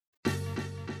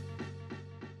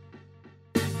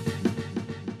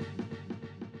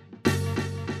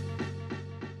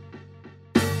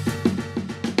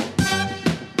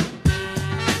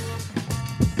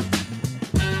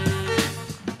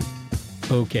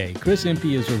 Okay, Chris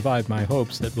Impey has revived my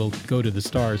hopes that we'll go to the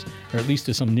stars, or at least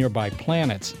to some nearby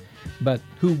planets. But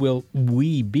who will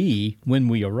we be when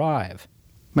we arrive?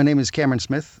 My name is Cameron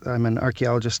Smith. I'm an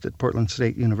archaeologist at Portland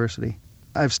State University.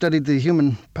 I've studied the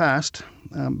human past,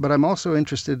 but I'm also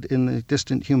interested in the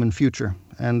distant human future.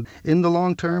 And in the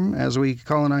long term, as we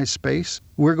colonize space,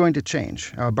 we're going to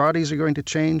change. Our bodies are going to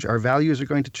change, our values are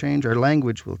going to change, our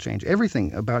language will change.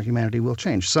 Everything about humanity will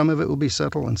change. Some of it will be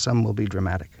subtle and some will be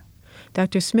dramatic.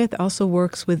 Dr. Smith also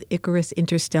works with Icarus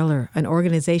Interstellar, an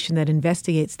organization that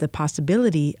investigates the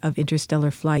possibility of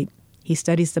interstellar flight. He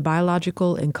studies the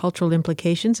biological and cultural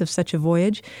implications of such a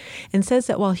voyage and says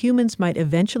that while humans might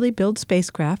eventually build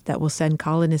spacecraft that will send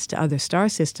colonists to other star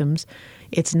systems,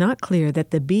 it's not clear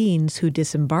that the beings who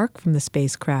disembark from the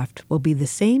spacecraft will be the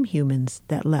same humans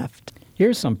that left.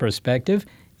 Here's some perspective.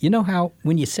 You know how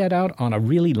when you set out on a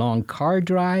really long car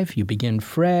drive, you begin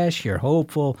fresh, you're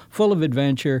hopeful, full of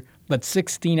adventure, but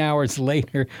 16 hours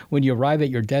later, when you arrive at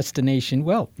your destination,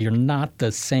 well, you're not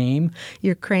the same.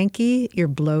 You're cranky, you're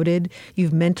bloated,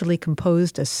 you've mentally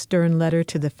composed a stern letter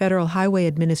to the Federal Highway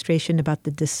Administration about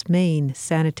the dismaying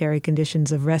sanitary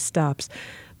conditions of rest stops.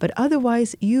 But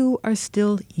otherwise, you are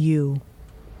still you.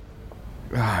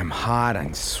 I'm hot,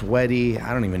 I'm sweaty,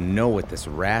 I don't even know what this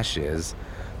rash is.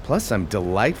 Plus, I'm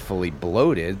delightfully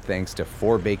bloated thanks to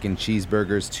 4 bacon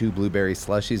cheeseburgers, 2 blueberry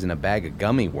slushies, and a bag of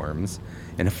gummy worms.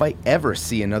 And if I ever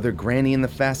see another granny in the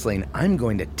fast lane, I'm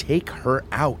going to take her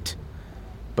out.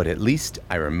 But at least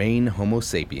I remain Homo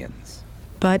sapiens.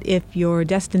 But if your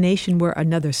destination were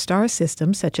another star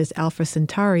system, such as Alpha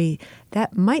Centauri,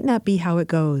 that might not be how it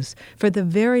goes. For the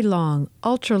very long,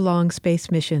 ultra-long space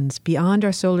missions beyond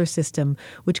our solar system,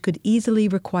 which could easily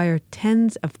require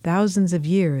tens of thousands of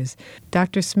years,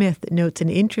 Dr. Smith notes an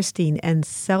interesting and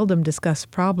seldom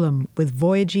discussed problem with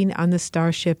voyaging on the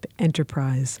Starship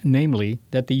Enterprise. Namely,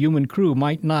 that the human crew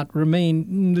might not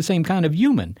remain the same kind of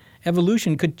human.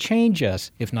 Evolution could change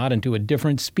us, if not into a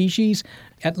different species,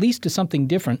 at least to something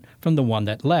different from the one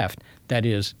that left. That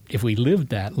is, if we lived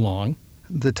that long.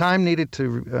 The time needed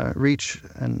to reach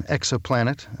an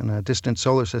exoplanet in a distant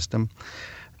solar system,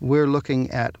 we're looking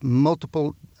at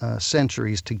multiple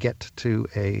centuries to get to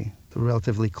a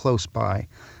relatively close by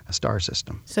star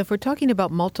system. So if we're talking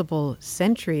about multiple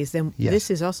centuries, then Yes.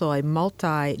 This is also a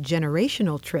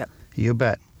multi-generational trip. You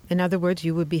bet. In other words,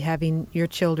 you would be having your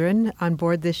children on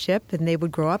board this ship, and they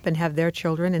would grow up and have their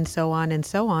children, and so on and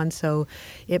so on. So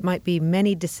it might be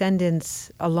many descendants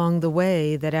along the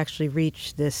way that actually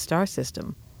reach this star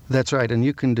system. That's right, and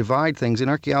you can divide things. In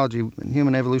archaeology, in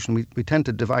human evolution, we tend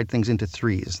to divide things into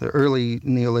threes. The early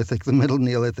Neolithic, the middle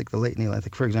Neolithic, the late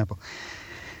Neolithic, for example.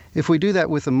 If we do that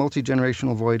with a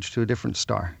multi-generational voyage to a different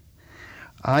star,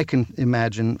 I can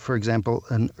imagine, for example,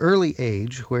 an early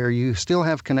age where you still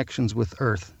have connections with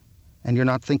Earth, and you're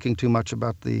not thinking too much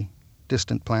about the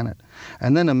distant planet.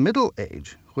 And then a middle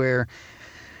age where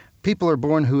people are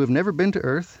born who have never been to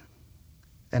Earth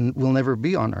and will never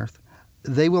be on Earth.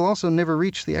 They will also never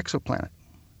reach the exoplanet.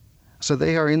 So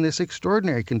they are in this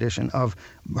extraordinary condition of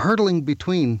hurtling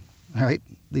between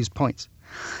these points.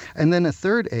 And then a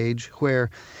third age where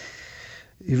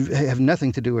you have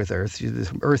nothing to do with Earth.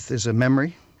 Earth is a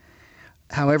memory.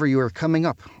 However, you are coming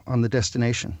up on the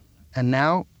destination. And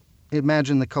now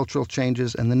imagine the cultural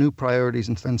changes and the new priorities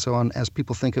and so on as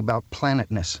people think about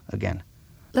planetness again.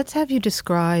 Let's have you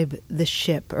describe the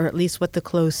ship, or at least what the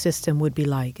closed system would be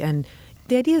like. And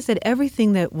the idea is that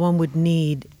everything that one would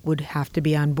need would have to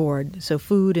be on board. So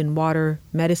food and water,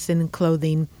 medicine and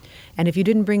clothing. And if you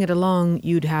didn't bring it along,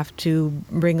 you'd have to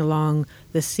bring along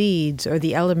the seeds or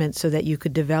the elements so that you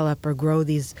could develop or grow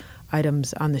these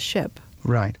items on the ship.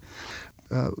 Right.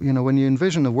 When you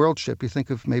envision a world ship, you think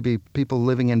of maybe people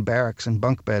living in barracks and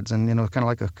bunk beds and, kind of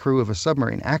like a crew of a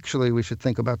submarine. Actually, we should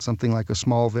think about something like a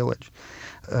small village.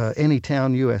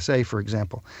 Anytown, USA, for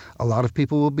example. A lot of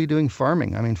people will be doing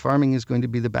farming. I mean, farming is going to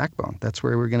be the backbone. That's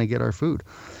where we're going to get our food.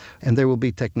 And there will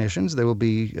be technicians. There will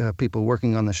be people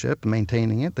working on the ship,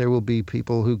 maintaining it. There will be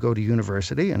people who go to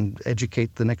university and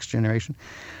educate the next generation.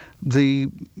 The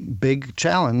big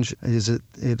challenge is it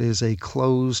is a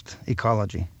closed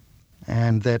ecology.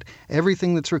 And that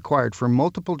everything that's required for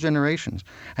multiple generations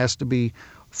has to be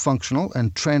functional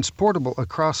and transportable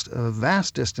across a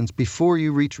vast distance before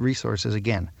you reach resources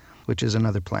again, which is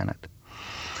another planet.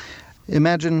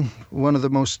 Imagine one of the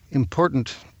most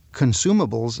important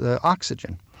consumables,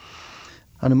 oxygen.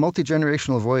 On a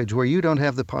multi-generational voyage where you don't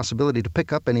have the possibility to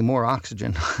pick up any more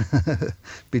oxygen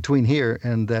between here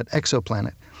and that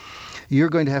exoplanet, you're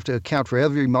going to have to account for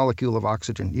every molecule of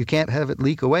oxygen. You can't have it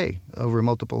leak away over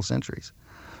multiple centuries.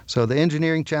 So the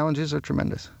engineering challenges are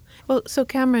tremendous. Well, so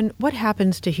Cameron, what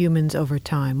happens to humans over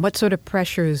time? What sort of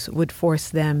pressures would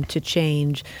force them to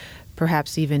change,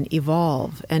 perhaps even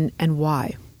evolve, and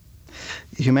why?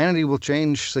 Humanity will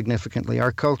change significantly.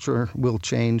 Our culture will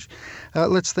change.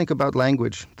 Let's think about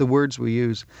language, the words we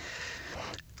use.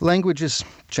 Languages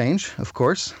change, of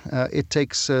course. It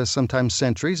takes sometimes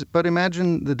centuries, but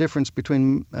imagine the difference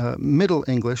between Middle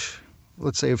English,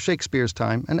 let's say of Shakespeare's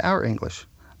time, and our English.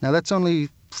 Now that's only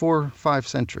 4 or 5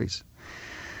 centuries.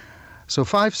 So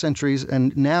 5 centuries,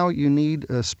 and now you need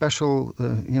a special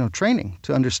training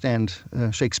to understand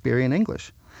Shakespearean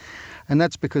English. And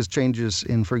that's because changes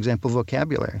in, for example,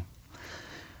 vocabulary.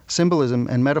 Symbolism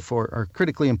and metaphor are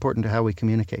critically important to how we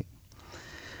communicate.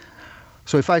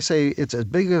 So if I say it's as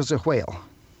big as a whale,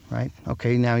 right?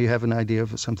 Okay, now you have an idea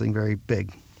of something very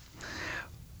big.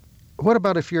 What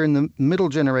about if you're in the middle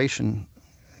generation?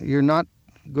 You're not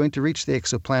going to reach the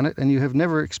exoplanet and you have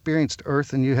never experienced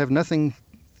Earth and you have nothing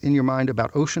in your mind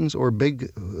about oceans or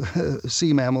big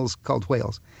sea mammals called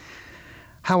whales.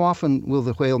 How often will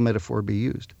the whale metaphor be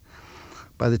used?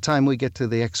 By the time we get to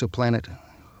the exoplanet,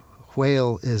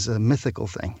 whale is a mythical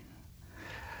thing.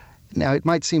 Now, it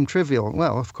might seem trivial.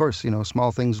 Well, of course,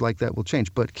 small things like that will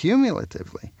change. But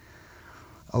cumulatively,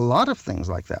 a lot of things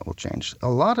like that will change. A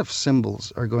lot of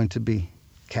symbols are going to be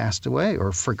cast away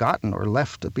or forgotten or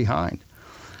left behind.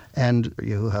 And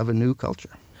you'll have a new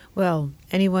culture. Well,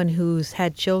 anyone who's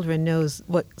had children knows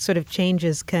what sort of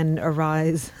changes can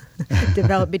arise,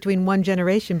 develop between one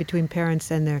generation, between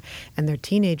parents and their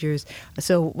teenagers.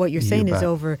 So what you're saying is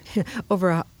over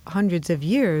hundreds of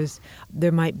years,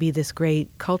 there might be this great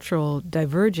cultural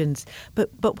divergence. But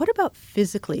what about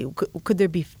physically? Could there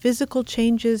be physical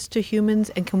changes to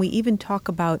humans? And can we even talk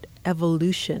about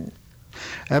evolution?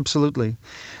 Absolutely.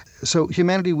 So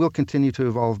humanity will continue to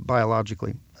evolve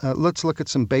biologically. Let's look at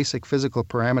some basic physical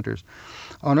parameters.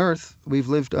 On Earth, we've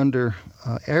lived under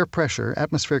air pressure,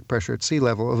 atmospheric pressure at sea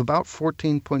level of about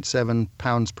 14.7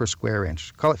 pounds per square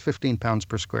inch. Call it 15 pounds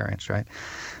per square inch, right?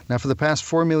 Now, for the past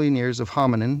 4 million years of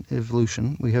hominin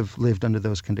evolution, we have lived under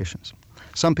those conditions.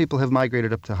 Some people have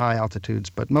migrated up to high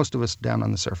altitudes, but most of us down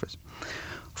on the surface.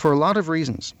 For a lot of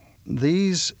reasons,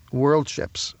 these world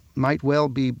ships might well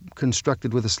be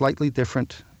constructed with a slightly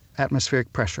different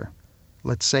atmospheric pressure.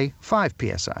 Let's say 5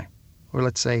 psi, or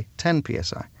let's say 10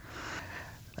 psi.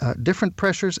 Different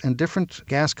pressures and different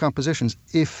gas compositions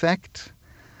affect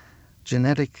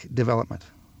genetic development.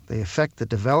 They affect the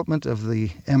development of the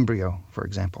embryo, for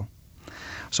example.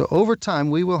 So over time,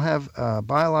 we will have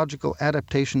biological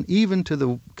adaptation even to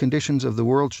the conditions of the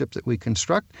world ship that we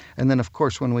construct. And then, of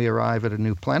course, when we arrive at a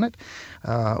new planet,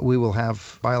 we will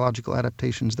have biological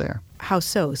adaptations there. How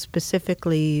so?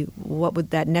 Specifically, what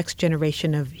would that next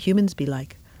generation of humans be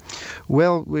like?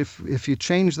 Well, if you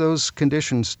change those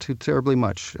conditions too terribly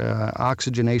much,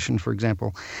 oxygenation, for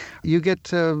example, you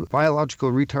get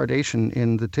biological retardation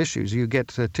in the tissues. You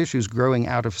get tissues growing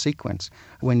out of sequence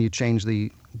when you change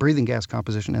the breathing gas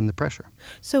composition and the pressure.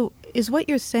 So is what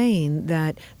you're saying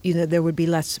that there would be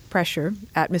less pressure,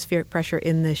 atmospheric pressure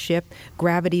in the ship,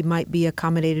 gravity might be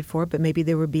accommodated for, but maybe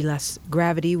there would be less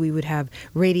gravity, we would have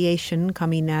radiation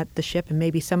coming at the ship, and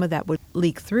maybe some of that would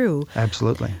leak through.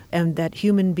 Absolutely. And that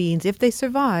human beings, if they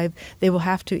survive, they will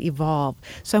have to evolve.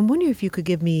 So I'm wondering if you could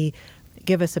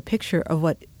give us a picture of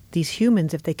what these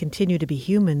humans, if they continue to be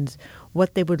humans,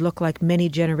 what they would look like many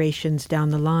generations down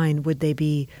the line. Would they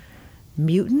be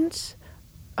mutants?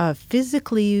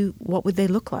 Physically, what would they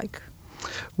look like?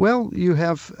 Well, you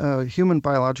have human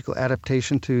biological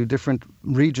adaptation to different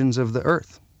regions of the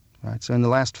Earth. Right? So in the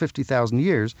last 50,000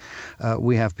 years,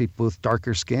 we have people with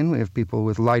darker skin, we have people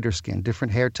with lighter skin,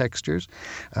 different hair textures,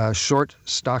 short,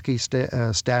 stocky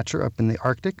stature up in the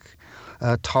Arctic,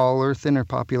 taller, thinner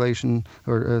population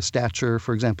or stature,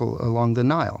 for example, along the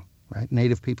Nile. Right,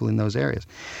 native people in those areas.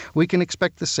 We can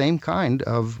expect the same kind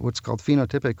of what's called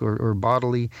phenotypic or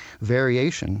bodily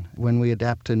variation when we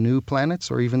adapt to new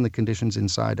planets or even the conditions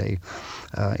inside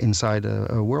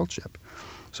a world ship.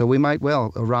 So we might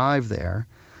well arrive there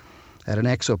at an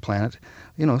exoplanet,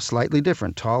 slightly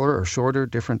different, taller or shorter,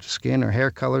 different skin or hair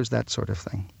colors, that sort of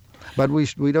thing. But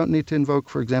we don't need to invoke,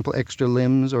 for example, extra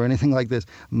limbs or anything like this.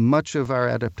 Much of our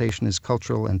adaptation is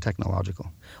cultural and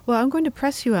technological. Well, I'm going to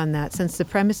press you on that since the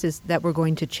premise is that we're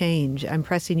going to change. I'm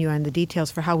pressing you on the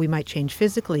details for how we might change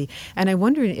physically. And I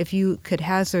wonder if you could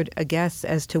hazard a guess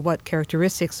as to what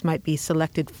characteristics might be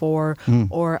selected for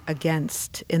or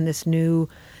against in this new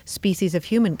species of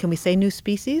human. Can we say new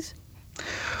species?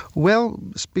 Well,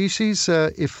 species,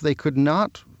 if they could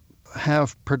not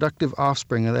have productive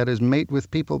offspring, that is, mate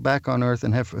with people back on Earth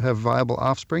and have viable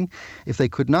offspring. If they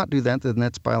could not do that, then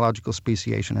that's biological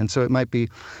speciation. And so it might be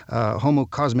Homo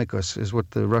cosmicus is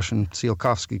what the Russian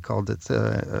Tsiolkovsky called it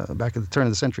back at the turn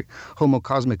of the century. Homo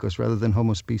cosmicus rather than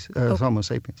Homo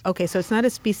sapiens. Okay, so it's not a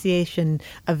speciation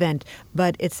event,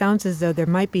 but it sounds as though there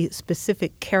might be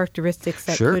specific characteristics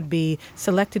that could be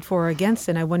selected for or against,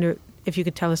 and I wonder if you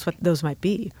could tell us what those might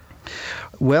be.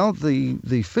 Well,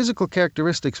 the physical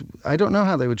characteristics, I don't know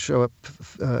how they would show up,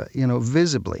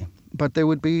 visibly. But there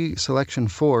would be selection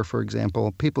for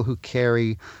example, people who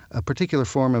carry a particular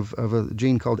form of a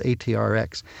gene called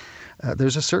ATRX.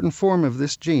 There's a certain form of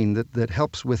this gene that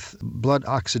helps with blood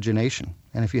oxygenation.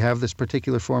 And if you have this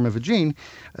particular form of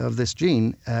this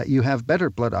gene, you have better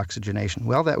blood oxygenation.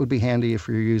 Well, that would be handy if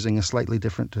you're using a slightly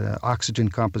different oxygen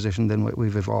composition than what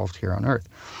we've evolved here on Earth.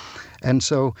 And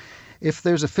so if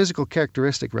there's a physical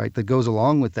characteristic, right, that goes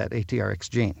along with that ATRX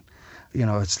gene,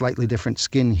 a slightly different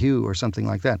skin hue or something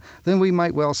like that, then we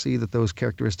might well see that those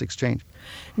characteristics change.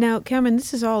 Now, Cameron,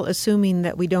 this is all assuming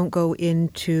that we don't go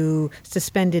into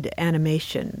suspended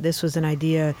animation. This was an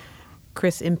idea,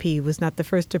 Chris Impey was not the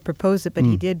first to propose it, but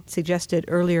he did suggest it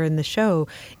earlier in the show.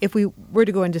 If we were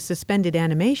to go into suspended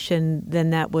animation,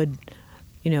 then that would,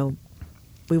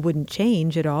 we wouldn't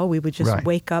change at all. We would just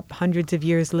wake up hundreds of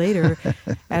years later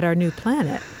at our new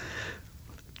planet.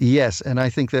 Yes, and I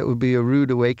think that would be a rude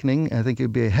awakening. I think it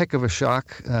would be a heck of a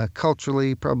shock,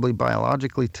 culturally, probably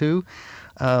biologically too.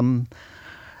 And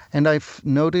I've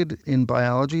noted in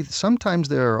biology that sometimes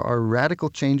there are radical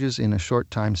changes in a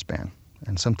short time span.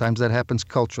 And sometimes that happens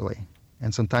culturally.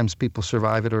 And sometimes people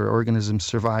survive it or organisms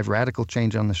survive radical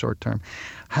change on the short term.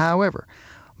 However,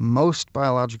 most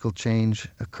biological change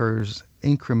occurs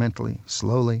incrementally,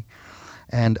 slowly,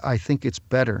 and I think it's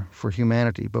better for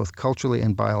humanity, both culturally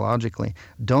and biologically.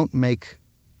 Don't make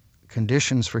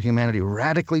conditions for humanity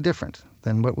radically different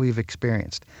than what we've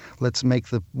experienced. Let's make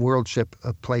the world ship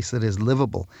a place that is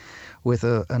livable with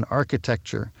an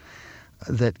architecture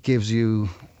that gives you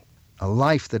a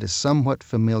life that is somewhat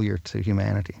familiar to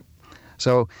humanity.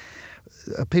 So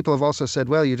people have also said,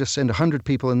 well, you just send 100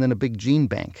 people and then a big gene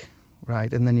bank,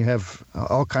 right? And then you have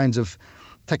all kinds of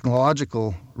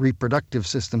technological reproductive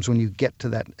systems when you get to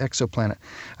that exoplanet.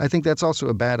 I think that's also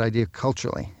a bad idea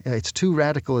culturally. It's too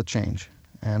radical a change.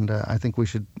 And I think we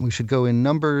should go in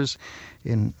numbers,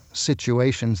 in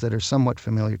situations that are somewhat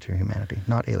familiar to humanity,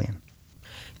 not alien.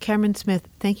 Cameron Smith,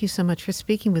 thank you so much for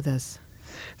speaking with us.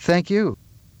 Thank you.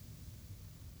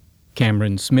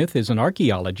 Cameron Smith is an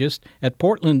archaeologist at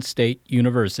Portland State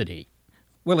University.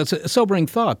 Well, it's a sobering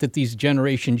thought that these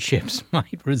generation ships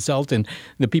might result in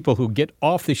the people who get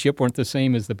off the ship weren't the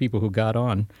same as the people who got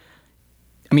on.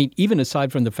 I mean, even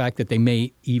aside from the fact that they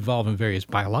may evolve in various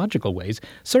biological ways,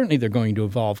 certainly they're going to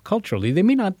evolve culturally. They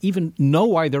may not even know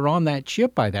why they're on that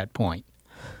ship by that point.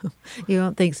 You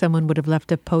don't think someone would have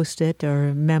left a Post-it or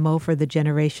a memo for the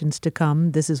generations to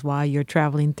come? This is why you're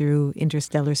traveling through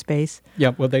interstellar space?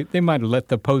 Yeah, well, they might have left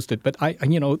the Post-it, but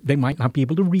they might not be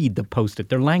able to read the Post-it.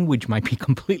 Their language might be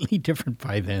completely different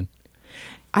by then.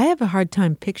 I have a hard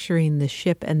time picturing the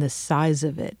ship and the size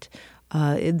of it.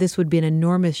 This would be an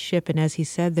enormous ship, and as he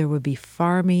said, there would be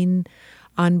farming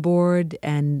on board.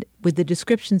 And with the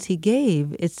descriptions he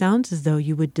gave, it sounds as though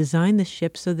you would design the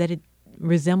ship so that it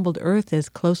resembled Earth as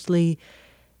closely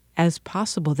as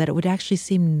possible, that it would actually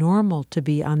seem normal to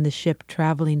be on the ship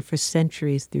traveling for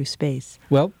centuries through space.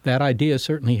 Well, that idea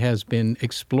certainly has been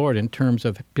explored in terms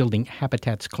of building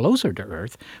habitats closer to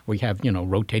Earth. We have,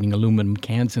 rotating aluminum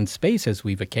cans in space, as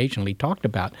we've occasionally talked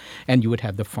about. And you would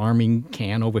have the farming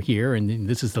can over here, and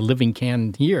this is the living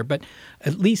can here. But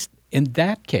at least in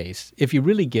that case, if you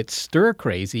really get stir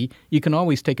crazy, you can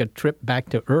always take a trip back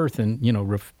to Earth and,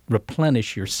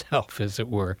 replenish yourself, as it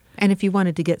were. And if you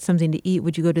wanted to get something to eat,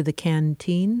 would you go to the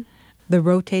canteen? The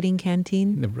rotating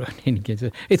canteen? The rotating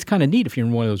canteen. It's kind of neat if you're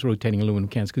in one of those rotating aluminum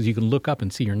cans because you can look up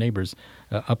and see your neighbors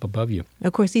up above you.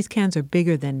 Of course, these cans are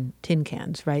bigger than tin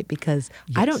cans, right? Because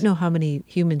I don't know how many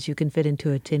humans you can fit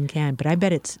into a tin can, but I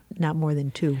bet it's not more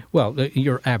than 2. Well,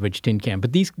 your average tin can.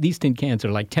 But these tin cans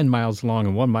are like 10 miles long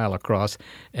and 1 mile across.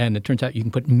 And it turns out you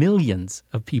can put millions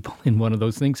of people in one of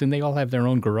those things, and they all have their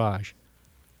own garage.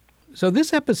 So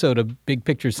this episode of Big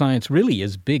Picture Science really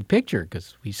is big picture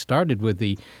because we started with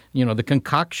the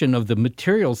concoction of the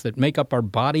materials that make up our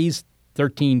bodies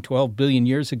 13, 12 billion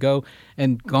years ago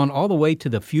and gone all the way to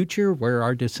the future where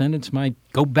our descendants might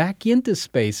go back into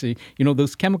space.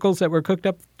 Those chemicals that were cooked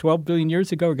up 12 billion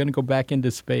years ago are going to go back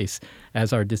into space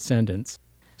as our descendants.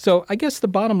 So I guess the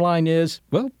bottom line is,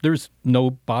 well, there's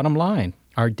no bottom line.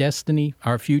 Our destiny,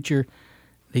 our future,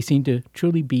 they seem to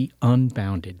truly be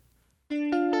unbounded.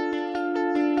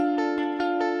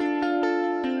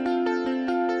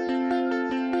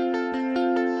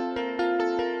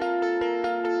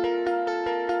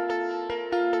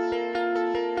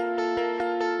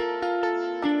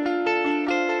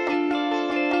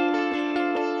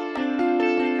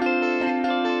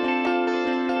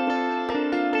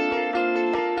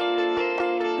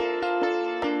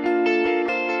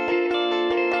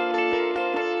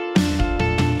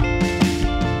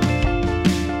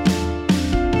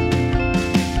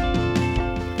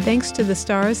 Thanks to the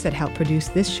stars that helped produce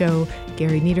this show,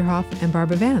 Gary Niederhoff and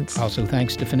Barbara Vance. Also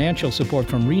thanks to financial support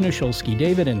from Rena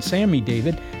Shulsky-David and Sammy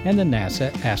David and the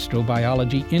NASA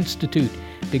Astrobiology Institute.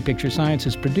 Big Picture Science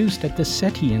is produced at the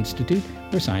SETI Institute,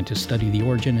 where scientists study the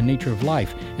origin and nature of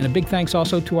life. And a big thanks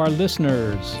also to our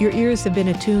listeners. Your ears have been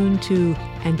attuned to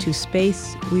And to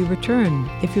Space We Return.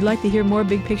 If you'd like to hear more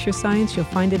Big Picture Science, you'll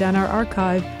find it on our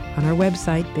archive on our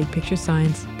website,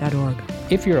 bigpicturescience.org.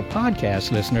 If you're a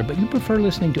podcast listener, but you prefer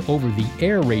listening to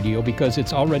over-the-air radio because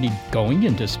it's already going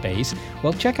into space,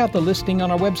 well, check out the listing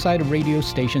on our website of radio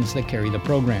stations that carry the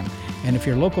program. And if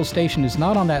your local station is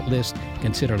not on that list,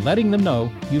 consider letting them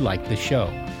know you like the show.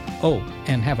 Oh,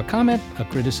 and have a comment, a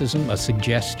criticism, a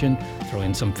suggestion, throw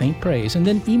in some faint praise, and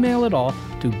then email it all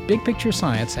to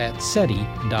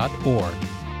bigpicturescience@seti.org.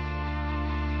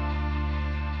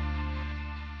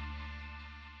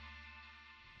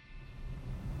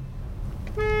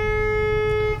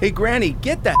 Hey, Granny,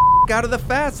 get that out of the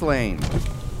fast lane.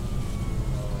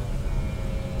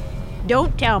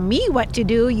 Don't tell me what to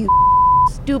do, you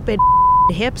stupid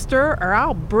hipster, or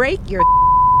I'll break your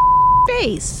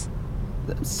face.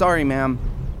 Sorry, ma'am.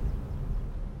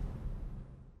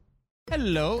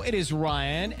 Hello, it is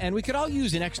Ryan, and we could all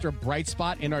use an extra bright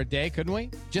spot in our day, couldn't we?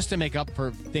 Just to make up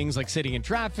for things like sitting in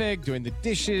traffic, doing the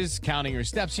dishes, counting your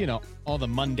steps, all the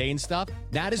mundane stuff.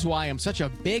 That is why I'm such a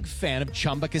big fan of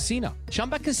Chumba Casino.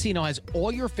 Chumba Casino has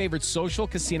all your favorite social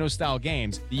casino-style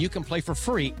games that you can play for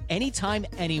free anytime,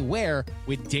 anywhere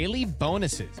with daily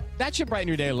bonuses. That should brighten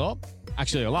your day a little.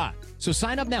 Actually, a lot. So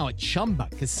sign up now at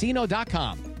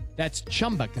ChumbaCasino.com. That's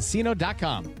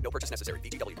ChumbaCasino.com. No purchase necessary.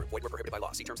 VGW Group. Void where prohibited by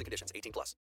law. See terms and conditions.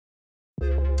 18+.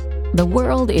 The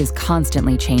world is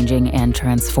constantly changing and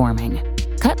transforming.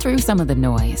 Cut through some of the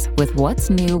noise with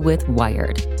What's New with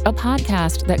Wired, a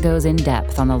podcast that goes in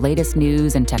depth on the latest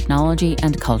news and technology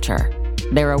and culture.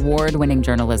 Their award-winning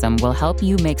journalism will help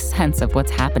you make sense of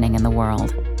what's happening in the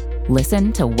world.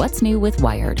 Listen to What's New with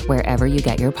Wired wherever you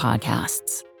get your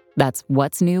podcasts. That's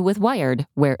What's New with Wired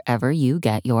wherever you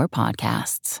get your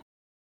podcasts.